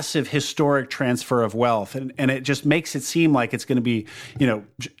massive historic transfer of wealth, and it just makes it seem like it's going to be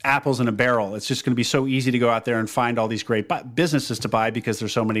apples in a barrel. It's just going to be so easy to go out there and find all these great businesses to buy because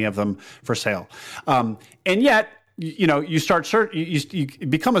there's so many of them for sale, and yet you start you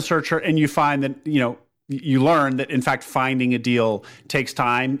become a searcher, and you find that you learn that, in fact, finding a deal takes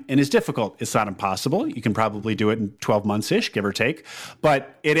time and is difficult. It's not impossible. You can probably do it in 12 months-ish, give or take,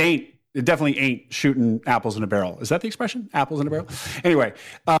 but it definitely ain't shooting apples in a barrel. Is that the expression? Apples in a barrel? Anyway,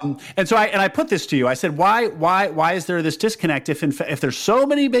 and so I put this to you. I said, why is there this disconnect if there's so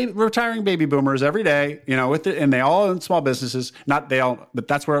many retiring baby boomers every day, and they all own small businesses, not they all, but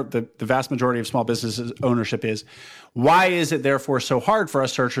that's where the vast majority of small businesses ownership is. Why is it therefore so hard for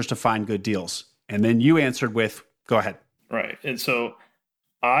us searchers to find good deals? And then you answered with, go ahead. Right. And so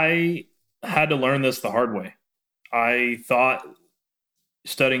I had to learn this the hard way. I thought,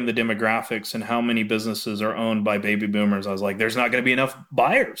 studying the demographics and how many businesses are owned by baby boomers, I was like, there's not going to be enough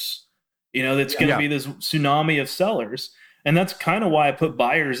buyers. It's going to be this tsunami of sellers. And that's kind of why I put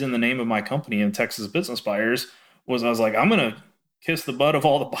buyers in the name of my company, in Texas Business Buyers, I was like, I'm going to kiss the butt of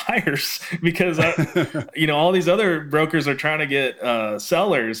all the buyers, because all these other brokers are trying to get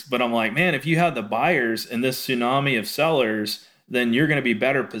sellers, but I'm like, man, if you have the buyers in this tsunami of sellers, then you're going to be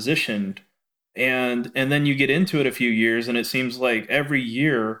better positioned. And then you get into it a few years, and it seems like every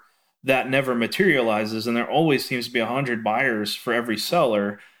year that never materializes, and there always seems to be 100 buyers for every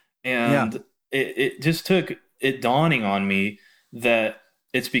seller. And it just took it dawning on me that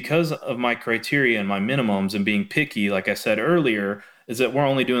it's because of my criteria and my minimums and being picky, like I said earlier, is that we're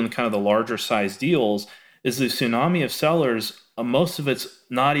only doing kind of the larger size deals. Is the tsunami of sellers, most of it's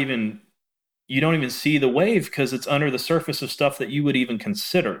not even, you don't even see the wave because it's under the surface of stuff that you would even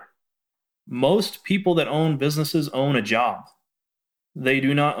consider. Most people that own businesses own a job. They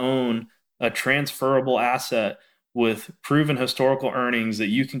do not own a transferable asset with proven historical earnings that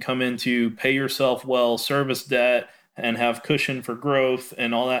you can come into, pay yourself well, service debt, and have cushion for growth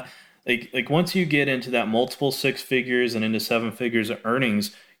and all that. Like once you get into that multiple 6 figures and into 7 figures of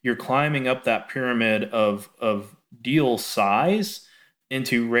earnings, you're climbing up that pyramid of deal size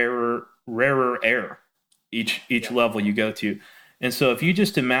into rarer air each level you go to. And so if you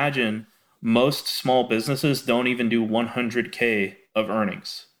just imagine, most small businesses don't even do 100K of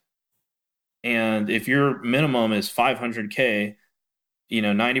earnings. And if your minimum is 500K,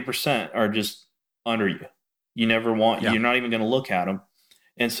 90% are just under you. You never want, you're not even going to look at them.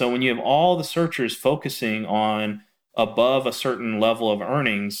 And so when you have all the searchers focusing on above a certain level of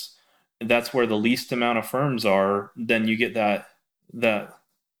earnings, that's where the least amount of firms are, then you get that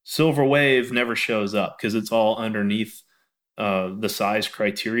silver wave never shows up because it's all underneath the size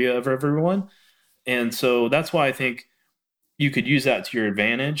criteria of everyone. And so that's why I think you could use that to your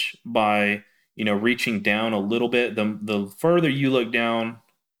advantage by, reaching down a little bit. The further you look down,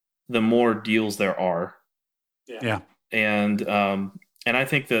 the more deals there are. Yeah. And I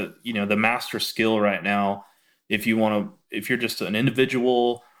think that, the master skill right now, if you're just an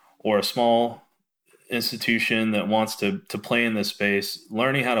individual or a small institution that wants to play in this space,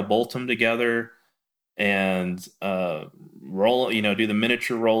 learning how to bolt them together and do the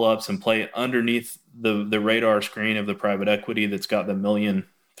miniature roll-ups and play underneath the radar screen of the private equity that's got the million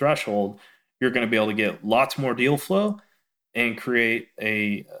threshold, you're going to be able to get lots more deal flow and create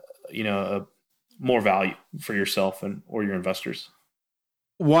a more value for yourself or your investors.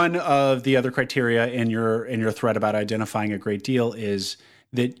 One of the other criteria in your thread about identifying a great deal is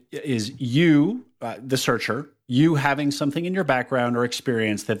you, the searcher, you having something in your background or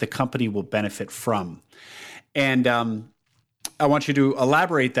experience that the company will benefit from. And I want you to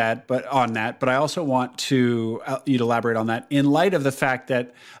elaborate on that, but I also want you to elaborate on that in light of the fact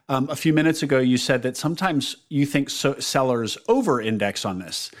that a few minutes ago you said that sometimes you think sellers over-index on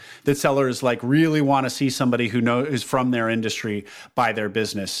this, that sellers really want to see somebody who's from their industry buy their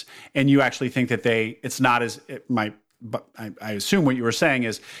business, and you actually think that but I assume what you were saying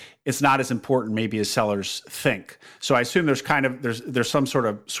is it's not as important maybe as sellers think. So I assume there's some sort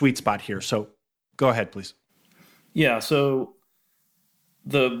of sweet spot here. So go ahead, please. Yeah. So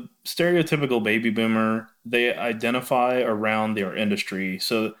the stereotypical baby boomer, they identify around their industry.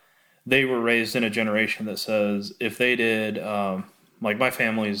 So they were raised in a generation that says if they did, my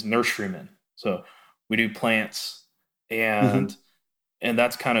family's nurserymen. So we do plants and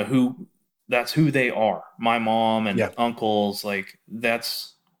that's kind of that's who they are. My mom and uncles,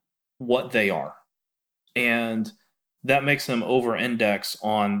 that's what they are. And that makes them over-index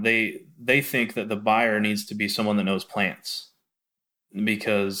on, they think that the buyer needs to be someone that knows plants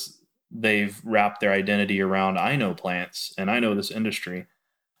because they've wrapped their identity around, I know plants and I know this industry.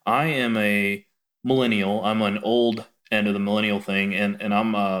 I am a millennial. I'm an old end of the millennial thing. And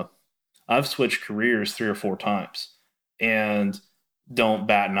I've switched careers 3 or 4 times and don't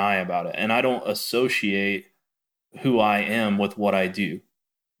bat an eye about it. And I don't associate who I am with what I do.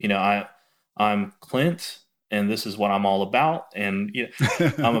 I'm Clint, and this is what I'm all about. And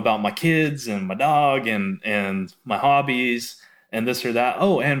I'm about my kids and my dog and my hobbies and this or that.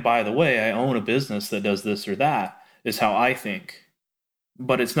 Oh, and by the way, I own a business that does this or that, is how I think.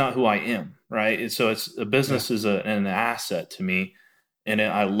 But it's not who I am, right? And so it's a business is an asset to me, and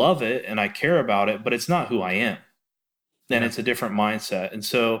I love it and I care about it, but it's not who I am. Then it's a different mindset. And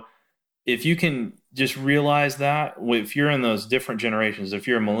so if you can just realize that, if you're in those different generations, if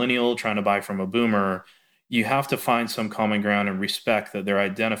you're a millennial trying to buy from a boomer, you have to find some common ground and respect that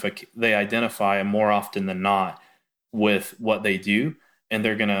they identify more often than not with what they do. And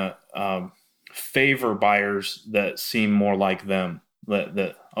they're going to favor buyers that seem more like them. I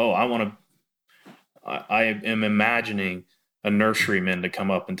am imagining a nurseryman to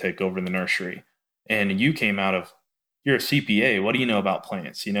come up and take over the nursery. And you came out of, you're a CPA. What do you know about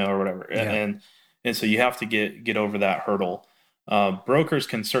plants, or whatever. Yeah. And so you have to get over that hurdle. Brokers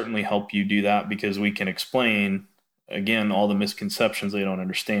can certainly help you do that because we can explain, again, all the misconceptions they don't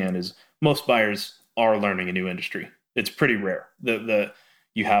understand is most buyers are learning a new industry. It's pretty rare that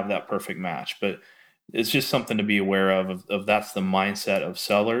you have that perfect match, but it's just something to be aware of that's the mindset of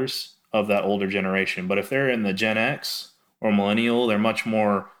sellers of that older generation. But if they're in the Gen X or millennial, they're much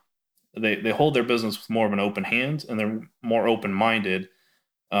more, they hold their business with more of an open hand and they're more open-minded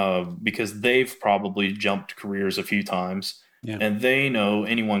because they've probably jumped careers a few times. Yeah. And they know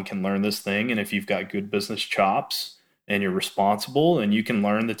anyone can learn this thing. And if you've got good business chops and you're responsible and you can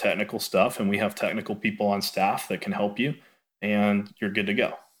learn the technical stuff, and we have technical people on staff that can help you, and you're good to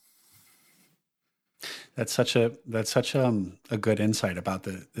go. That's such a good insight about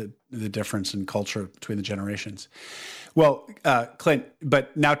the difference in culture between the generations. Well, Clint,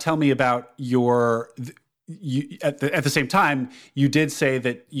 but now tell me about at the same time, you did say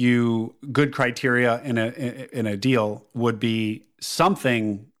that good criteria in a deal would be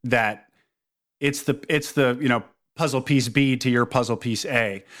something that it's the puzzle piece B to your puzzle piece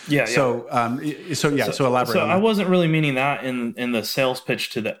A. Yeah. So elaborate. So on that. I wasn't really meaning that in the sales pitch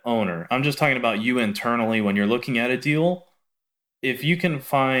to the owner. I'm just talking about you internally when you're looking at a deal. If you can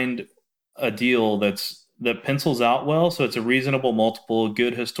find a deal that pencils out well, so it's a reasonable multiple,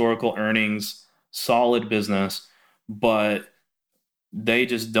 good historical earnings, solid business, but they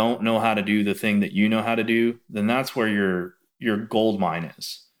just don't know how to do the thing that you know how to do, then that's where your gold mine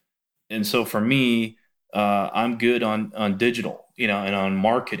is. and so for me, I'm good on digital, and on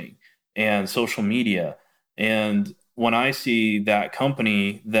marketing and social media. And when I see that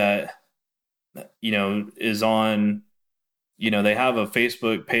company that is on, they have a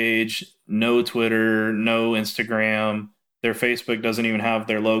Facebook page, no Twitter, no Instagram. Their Facebook doesn't even have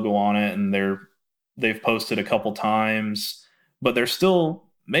their logo on it, and they've posted a couple times, but they're still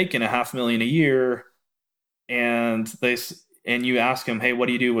making $500,000 a year. And you ask them, hey, what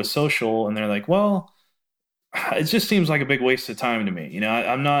do you do with social? And they're like, well, it just seems like a big waste of time to me.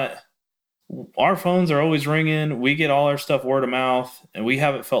 I'm not. Our phones are always ringing. We get all our stuff word of mouth, and we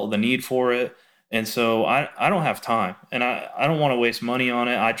haven't felt the need for it. And so I don't have time, and I don't want to waste money on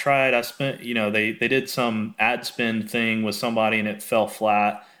it. I tried. I spent, they did some ad spend thing with somebody, and it fell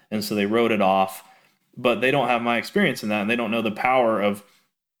flat, and so they wrote it off. But they don't have my experience in that, and they don't know the power of,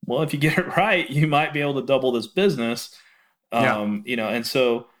 well, if you get it right, you might be able to double this business. And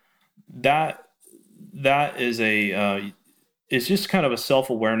so that is it's just kind of a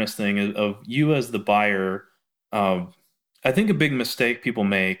self-awareness thing of you as the buyer. I think a big mistake people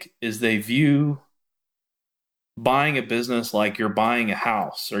make is they view buying a business like you're buying a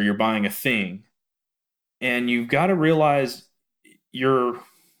house or you're buying a thing. And you've got to realize you're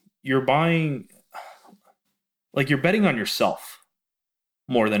buying, like, you're betting on yourself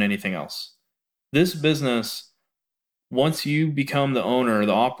more than anything else. This business, once you become the owner,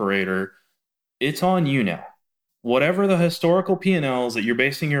 the operator, it's on you now. Whatever the historical P&Ls that you're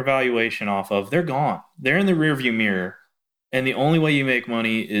basing your valuation off of, they're gone. They're in the rearview mirror. And the only way you make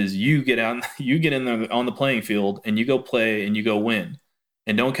money is you get out, you get in there on the playing field, and you go play and you go win.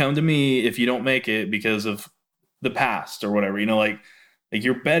 And don't come to me if you don't make it because of the past or whatever. Like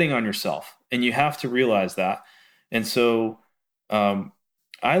you're betting on yourself, and you have to realize that. And so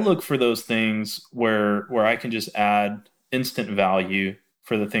I look for those things where I can just add instant value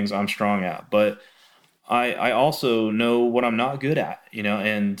for the things I'm strong at. But I also know what I'm not good at,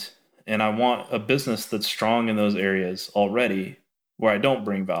 and I want a business that's strong in those areas already where I don't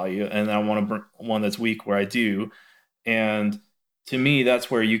bring value, and I want to bring one that's weak where I do. And to me,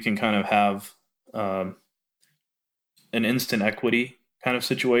 that's where you can kind of have an instant equity kind of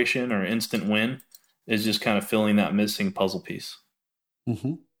situation, or instant win, is just kind of filling that missing puzzle piece.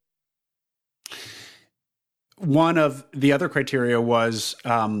 Mm-hmm. One of the other criteria was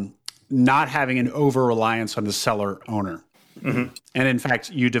not having an over-reliance on the seller owner. Mm-hmm. And in fact,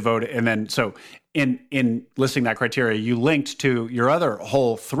 you devote, and then so in listing that criteria, you linked to your other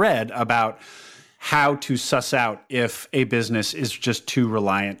whole thread about how to suss out if a business is just too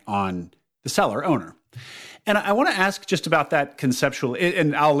reliant on the seller owner. And I want to ask just about that conceptual,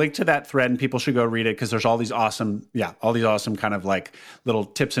 and I'll link to that thread, and people should go read it because there's all these awesome kind of like little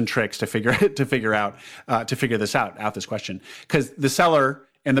tips and tricks to figure this out this question. Because the seller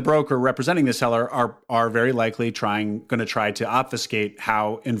and the broker representing the seller are very likely going to try to obfuscate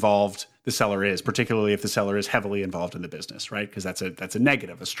how involved the seller is, particularly if the seller is heavily involved in the business, right? Because that's a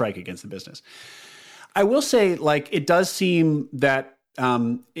negative, a strike against the business. I will say, like, it does seem that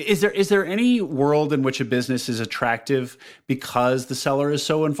is there any world in which a business is attractive because the seller is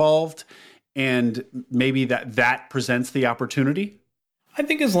so involved, and maybe that presents the opportunity? I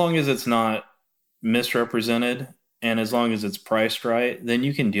think as long as it's not misrepresented, and as long as it's priced right, then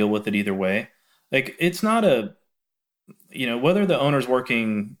you can deal with it either way. Like, it's not whether the owner's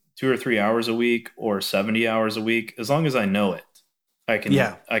working 2 or 3 hours a week or 70 hours a week, as long as I know it, I can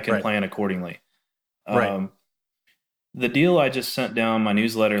right. plan accordingly. Right. The deal I just sent down my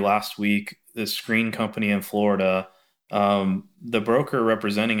newsletter last week, this screen company in Florida, the broker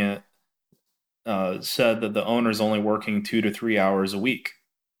representing it said that the owner's only working 2 to 3 hours a week,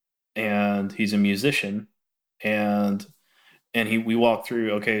 and he's a musician. And we walked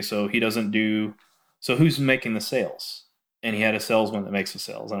through, okay, so he doesn't do, so who's making the sales? And he had a salesman that makes the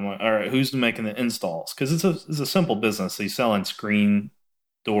sales. I'm like, all right, who's making the installs? Because it's a simple business. He's selling screen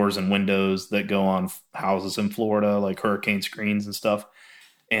doors and windows that go on houses in Florida, like hurricane screens and stuff.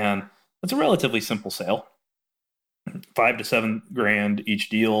 And it's a relatively simple sale, $5,000 to $7,000 each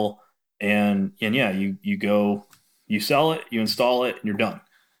deal. And yeah, you go, you sell it, you install it, and you're done.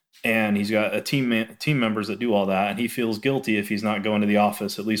 And he's got a team members that do all that, and he feels guilty if he's not going to the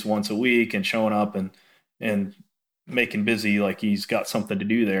office at least once a week and showing up and making busy like he's got something to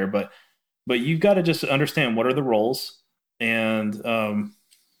do there. But you've got to just understand what are the roles and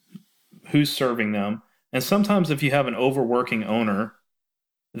who's serving them. And sometimes if you have an overworking owner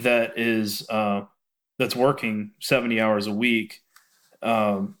that is that's working 70 hours a week,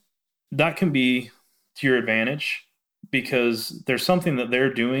 that can be to your advantage, because there's something that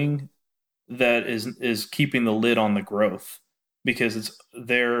they're doing that is keeping the lid on the growth. because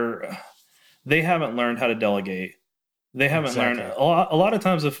they haven't learned how to delegate. They haven't learned a lot of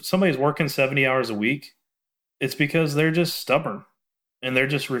times if somebody's working 70 hours a week, it's because they're just stubborn and they're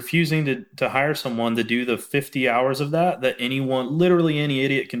just refusing to hire someone to do the 50 hours of that anyone, literally any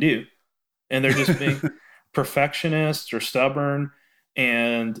idiot can do. And they're just being perfectionists or stubborn,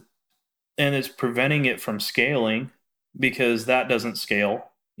 and it's preventing it from scaling because that doesn't scale.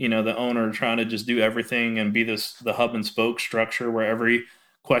 The owner trying to just do everything and be the hub and spoke structure where every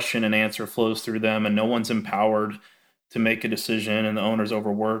question and answer flows through them and no one's empowered to make a decision and the owner's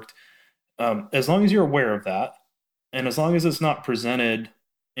overworked. As long as you're aware of that, and as long as it's not presented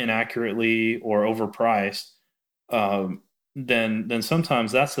inaccurately or overpriced, then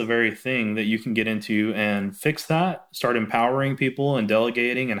sometimes that's the very thing that you can get into and fix that, start empowering people and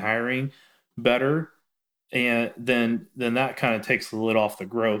delegating and hiring better. And then that kind of takes the lid off the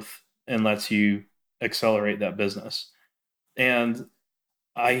growth and lets you accelerate that business. And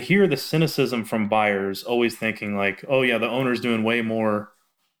I hear the cynicism from buyers always thinking like, oh yeah, the owner's doing way more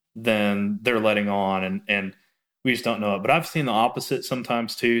than they're letting on. And we just don't know it. But I've seen the opposite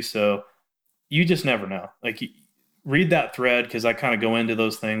sometimes too. So you just never know. Like, read that thread because I kind of go into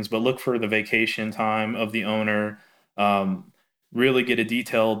those things, but look for the vacation time of the owner. Really get a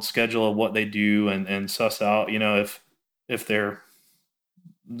detailed schedule of what they do and suss out, if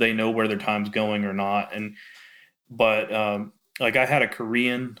they know where their time's going or not. But like I had a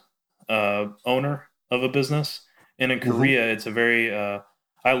Korean owner of a business, and in Korea, it's a very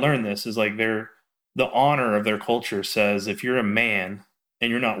I learned this is like the honor of their culture says if you're a man and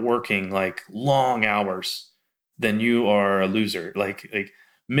you're not working like long hours, then you are a loser. Like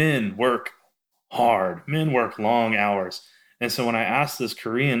men work hard, men work long hours. And so when I asked this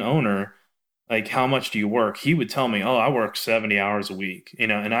Korean owner, like, how much do you work? He would tell me, oh, I work 70 hours a week,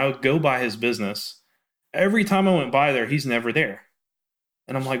 and I would go by his business. Every time I went by there, he's never there.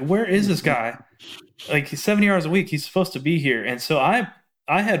 And I'm like, where is this guy? Like, he's 70 hours a week. He's supposed to be here. And so I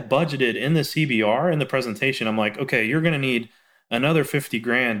had budgeted in the CBR in the presentation. I'm like, okay, you're going to need another 50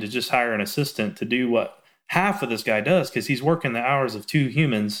 grand to just hire an assistant to do what half of this guy does because he's working the hours of two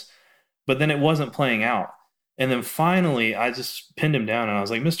humans. But then it wasn't playing out. And then finally, I just pinned him down and I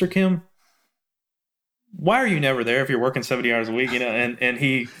was like, Mr. Kim, why are you never there if you're working 70 hours a week? And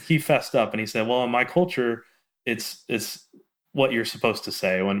he fessed up and he said, well, in my culture, it's what you're supposed to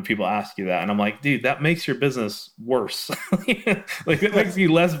say when people ask you that. And I'm like, dude, that makes your business worse. Like, it makes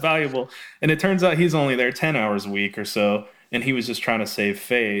you less valuable. And it turns out he's only there 10 hours a week or so. And he was just trying to save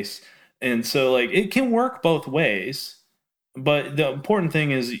face. And so like, it can work both ways. But the important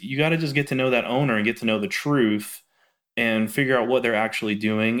thing is you got to just get to know that owner and get to know the truth and figure out what they're actually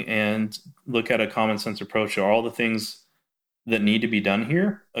doing and look at a common sense approach. Are all the things that need to be done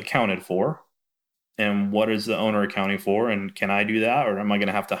here accounted for? And what is the owner accounting for? And can I do that? Or am I going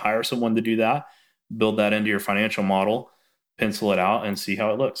to have to hire someone to do that? Build that into your financial model, pencil it out, and see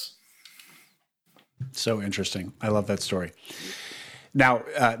how it looks. So interesting. I love that story. Now,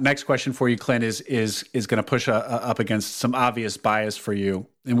 next question for you, Clint, is going to push up against some obvious bias for you.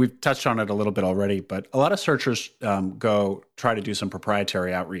 And we've touched on it a little bit already, but a lot of searchers go try to do some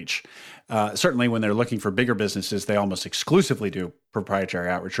proprietary outreach. Certainly when they're looking for bigger businesses, they almost exclusively do proprietary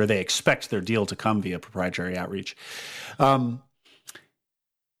outreach, or they expect their deal to come via proprietary outreach.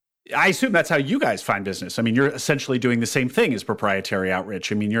 I assume that's how you guys find business. I mean, you're essentially doing the same thing as proprietary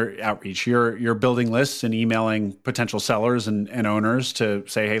outreach. I mean, you're building lists and emailing potential sellers and owners to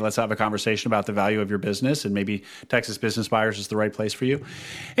say, hey, let's have a conversation about the value of your business, and maybe Texas Business Buyers is the right place for you.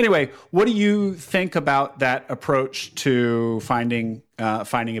 Anyway, what do you think about that approach to finding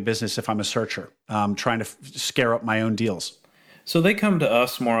a business if I'm a searcher, trying to scare up my own deals? So they come to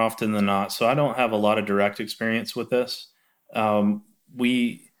us more often than not. So I don't have a lot of direct experience with this.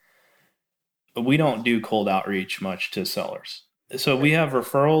 We don't do cold outreach much to sellers. So we have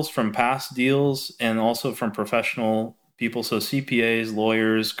referrals from past deals and also from professional people. So CPAs,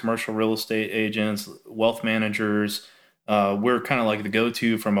 lawyers, commercial real estate agents, wealth managers. We're kind of like the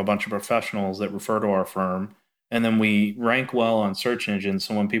go-to from a bunch of professionals that refer to our firm. And then we rank well on search engines.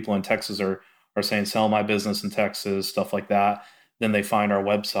 So when people in Texas are saying, sell my business in Texas, stuff like that, then they find our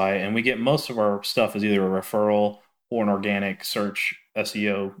website. And we get most of our stuff as either a referral or an organic search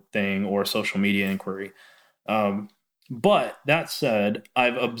SEO thing or a social media inquiry. But that said,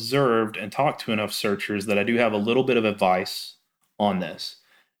 I've observed and talked to enough searchers that I do have a little bit of advice on this.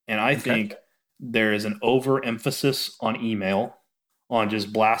 And I think there is an overemphasis on email, on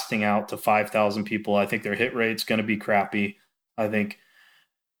just blasting out to 5,000 people. I think their hit rate's going to be crappy. I think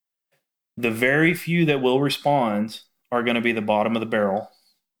the very few that will respond are going to be the bottom of the barrel,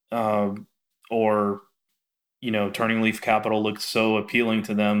 or Turning Leaf Capital looks so appealing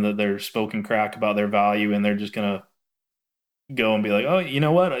to them that they're spoken crack about their value, and they're just going to go and be like, oh, you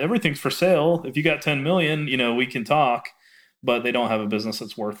know what? Everything's for sale. If you got 10 million, we can talk, but they don't have a business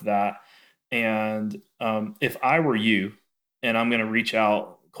that's worth that. And if I were you and I'm going to reach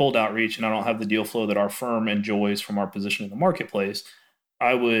out, cold outreach, and I don't have the deal flow that our firm enjoys from our position in the marketplace,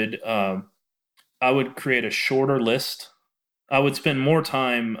 I would create a shorter list. I would spend more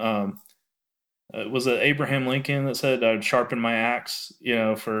time. Was it Abraham Lincoln that said I'd sharpen my axe,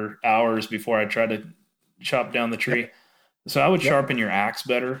 for hours before I try to chop down the tree? Yep. So I would sharpen your axe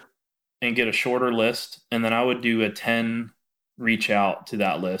better and get a shorter list. And then I would do a 10 reach out to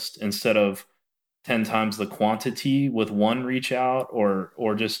that list instead of 10 times the quantity with one reach out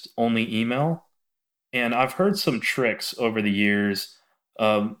or just only email. And I've heard some tricks over the years.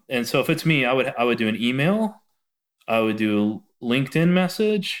 And so if it's me, I would do an email. I would do a LinkedIn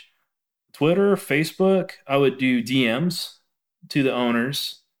message, Twitter, Facebook. I would do DMs to the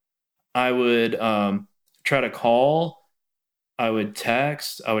owners. I would try to call. I would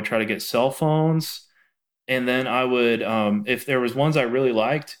text. I would try to get cell phones. And then I would, if there was ones I really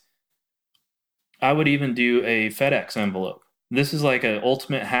liked, I would even do a FedEx envelope. This is like an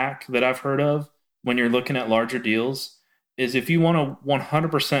ultimate hack that I've heard of when you're looking at larger deals, is if you want to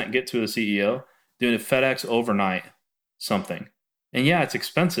 100% get to a CEO, doing a FedEx overnight something. And yeah, it's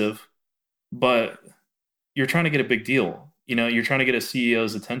expensive, but you're trying to get a big deal. You're trying to get a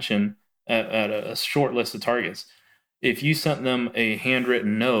CEO's attention at a short list of targets. If you sent them a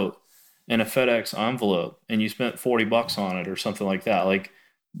handwritten note in a FedEx envelope and you spent $40 on it or something like that, like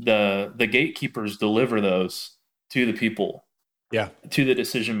the gatekeepers deliver those to the people, to the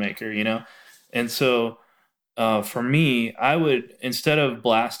decision maker, And so for me, I would, instead of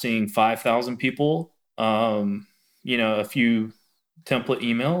blasting 5,000 people, a few template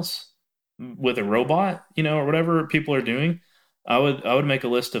emails with a robot, or whatever people are doing, I would make a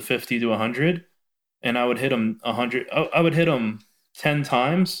list of 50 to 100. And I would hit them 100. I would hit them 10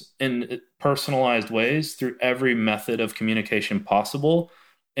 times in personalized ways through every method of communication possible.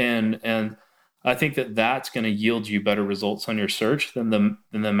 And I think that that's going to yield you better results on your search than the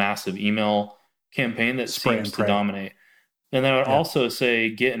massive email campaign that seems to dominate. And then I would also say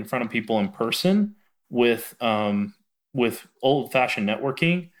get in front of people in person with old-fashioned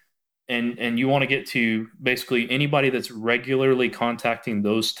networking. And you want to get to basically anybody that's regularly contacting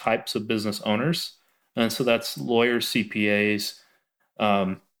those types of business owners. And so that's lawyers, CPAs,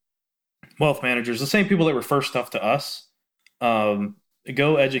 wealth managers, the same people that refer stuff to us.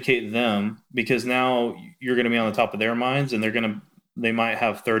 Go educate them, because now you're going to be on the top of their minds, and they might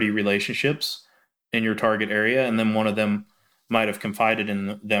have 30 relationships in your target area. And then one of them might have confided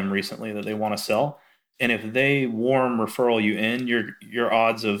in them recently that they want to sell. And if they warm referral you in, your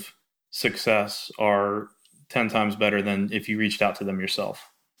odds of success are 10 times better than if you reached out to them yourself.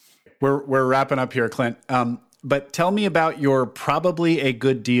 We're wrapping up here, Clint. But tell me about your Probably a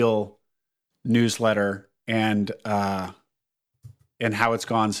Good Deal newsletter and how it's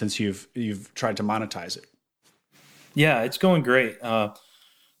gone since you've tried to monetize it. Yeah, it's going great.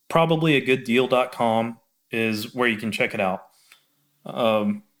 ProbablyAgooddeal.com is where you can check it out.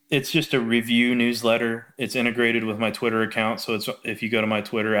 It's just a review newsletter. It's integrated with my Twitter account. So if you go to my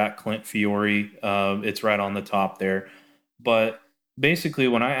Twitter at Clint Fiore, it's right on the top there. But basically,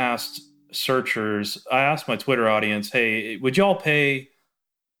 when I asked searchers, I asked my Twitter audience, hey, would y'all pay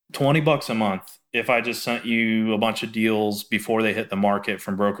 $20 a month if I just sent you a bunch of deals before they hit the market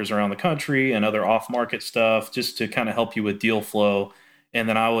from brokers around the country and other off-market stuff, just to kind of help you with deal flow? And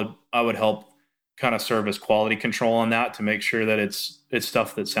then I would help kind of serve as quality control on that to make sure that it's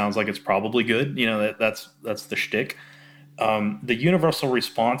stuff that sounds like it's probably good. That's the shtick. The universal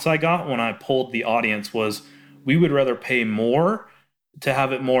response I got when I polled the audience was, we would rather pay more to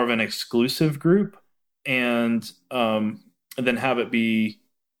have it more of an exclusive group, and then have it be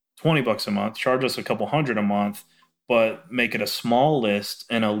 $20 a month, charge us a couple $100 a month, but make it a small list,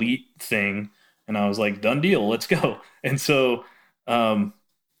 an elite thing. And I was like, done deal, let's go. And so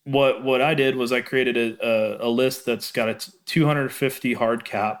what I did was I created a list that's got a 250 hard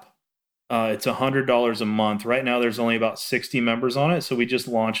cap. It's $100 a month. Right now there's only about 60 members on it. So we just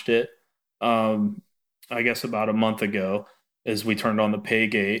launched it, I guess about a month ago, as we turned on the pay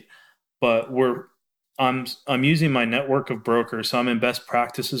gate. But I'm using my network of brokers. So I'm in best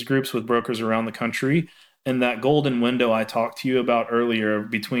practices groups with brokers around the country. And that golden window I talked to you about earlier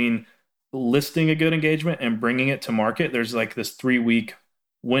between listing a good engagement and bringing it to market, there's like this 3-week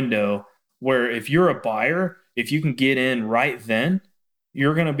window where if you're a buyer, if you can get in right then,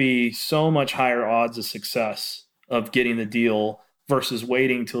 you're going to be so much higher odds of success of getting the deal versus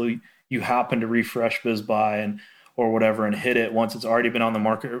waiting till you happen to refresh BizBuy and or whatever and hit it once it's already been on the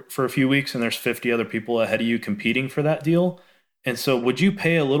market for a few weeks and there's 50 other people ahead of you competing for that deal. And so would you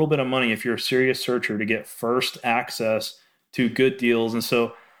pay a little bit of money if you're a serious searcher to get first access to good deals? And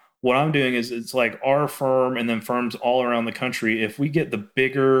so what I'm doing is it's like our firm and then firms all around the country, if we get the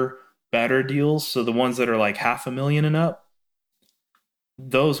bigger, better deals, so the ones that are like $500,000 and up,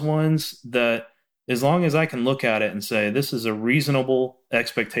 those ones that as long as I can look at it and say, this is a reasonable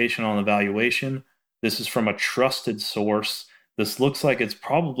expectation on the valuation, this is from a trusted source, this looks like it's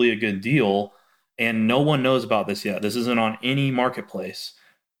probably a good deal, and no one knows about this yet. This isn't on any marketplace.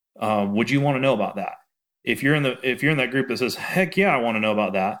 Would you want to know about that? If you're in that group that says, heck yeah, I want to know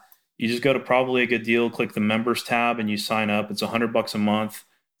about that, you just go to Probably a Good Deal, click the members tab, and you sign up. It's $100 a month.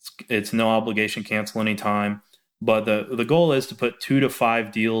 It's no obligation, cancel anytime. But the goal is to put 2 to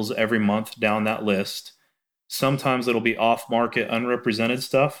 5 deals every month down that list. Sometimes it'll be off-market, unrepresented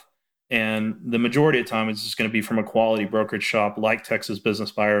stuff. And the majority of the time, it's just going to be from a quality brokerage shop like Texas Business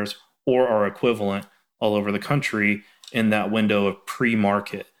Buyers or our equivalent all over the country in that window of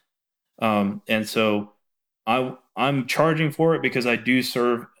pre-market. And so I'm charging for it because I do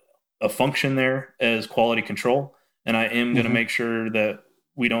serve a function there as quality control. And I am going to make sure that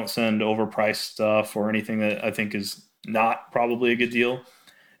we don't send overpriced stuff or anything that I think is not probably a good deal.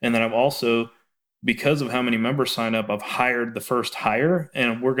 And then I've also, because of how many members sign up, I've hired the first hire,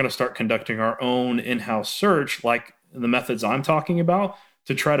 and we're going to start conducting our own in-house search, like the methods I'm talking about,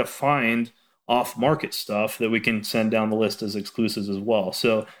 to try to find off-market stuff that we can send down the list as exclusives as well.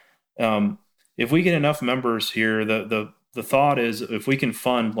 So if we get enough members here, the thought is if we can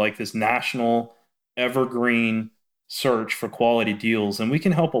fund like this national evergreen search for quality deals, and we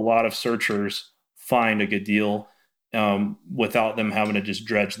can help a lot of searchers find a good deal without them having to just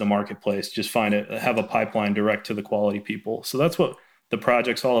dredge the marketplace, just have a pipeline direct to the quality people. So that's what the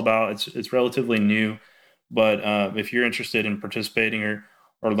project's all about. It's relatively new, but if you're interested in participating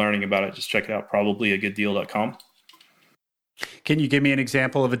or learning about it, just check it out, probablyagooddeal.com. Can you give me an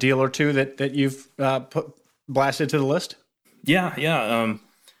example of a deal or two that you've blasted to the list? Yeah.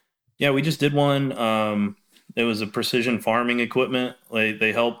 We just did one. It was a precision farming equipment.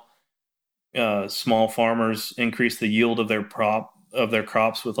 They help small farmers increase the yield of their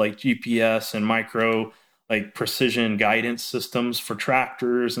crops with like GPS and micro like precision guidance systems for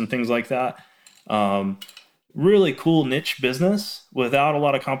tractors and things like that. Really cool niche business without a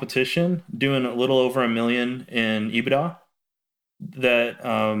lot of competition, doing a little over $1 million in EBITDA. That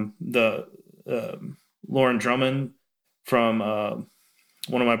Lauren Drummond from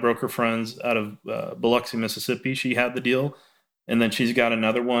one of my broker friends out of Biloxi, Mississippi, she had the deal. And then she's got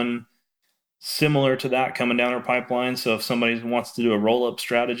another one similar to that coming down her pipeline. So if somebody wants to do a roll-up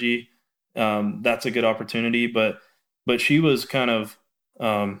strategy, that's a good opportunity. But she was kind of,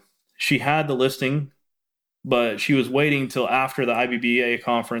 she had the listing, but she was waiting till after the IBBA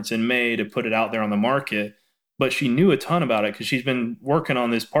conference in May to put it out there on the market. But she knew a ton about it because she's been working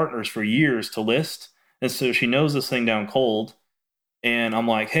on these partners for years to list. And so she knows this thing down cold. And I'm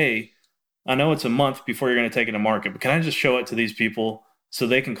like, hey, I know it's a month before you're going to take it to market, but can I just show it to these people so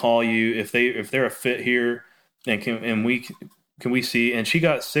they can call you if they're a fit here and can we see? And she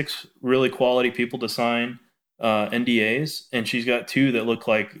got 6 really quality people to sign NDAs, and she's got 2 that look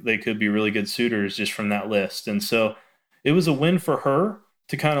like they could be really good suitors just from that list. And so it was a win for her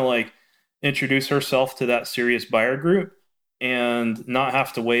to kind of like introduce herself to that serious buyer group and not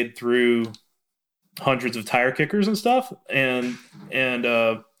have to wade through hundreds of tire kickers and stuff. And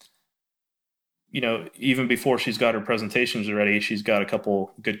even before she's got her presentations ready, she's got a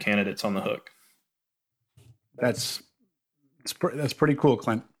couple good candidates on the hook. That's pretty cool,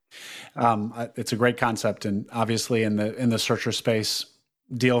 Clint. It's a great concept, and obviously in the searcher space,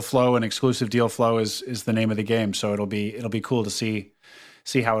 deal flow and exclusive deal flow is the name of the game. So it'll be cool to see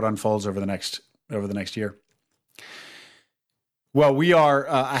how it unfolds over the next year. Well, we are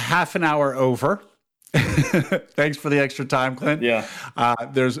a half an hour over. Thanks for the extra time, Clint. Yeah.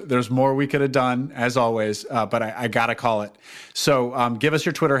 There's more we could have done, as always, but I gotta call it. So give us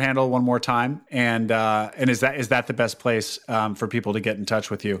your Twitter handle one more time, and is that the best place for people to get in touch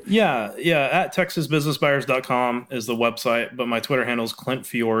with you? Yeah. At TexasBusinessBuyers.com is the website, but my Twitter handle is Clint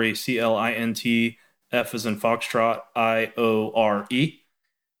Fiore, CLINT, F as in Foxtrot, IORE,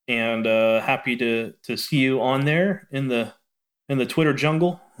 and happy to see you on there in the Twitter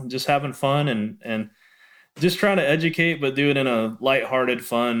jungle, just having fun and just trying to educate, but do it in a lighthearted,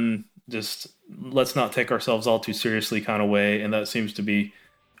 fun, just let's not take ourselves all too seriously kind of way. And that seems to be,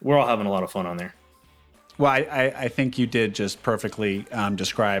 we're all having a lot of fun on there. Well, I think you did just perfectly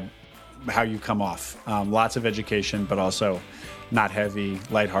describe how you come off. Lots of education, but also not heavy,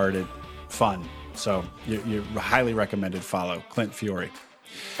 lighthearted, fun. So you're highly recommended follow Clint Fiore.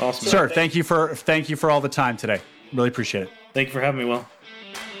 Awesome. Sir, thank you for all the time today. Really appreciate it. Thank you for having me, Will.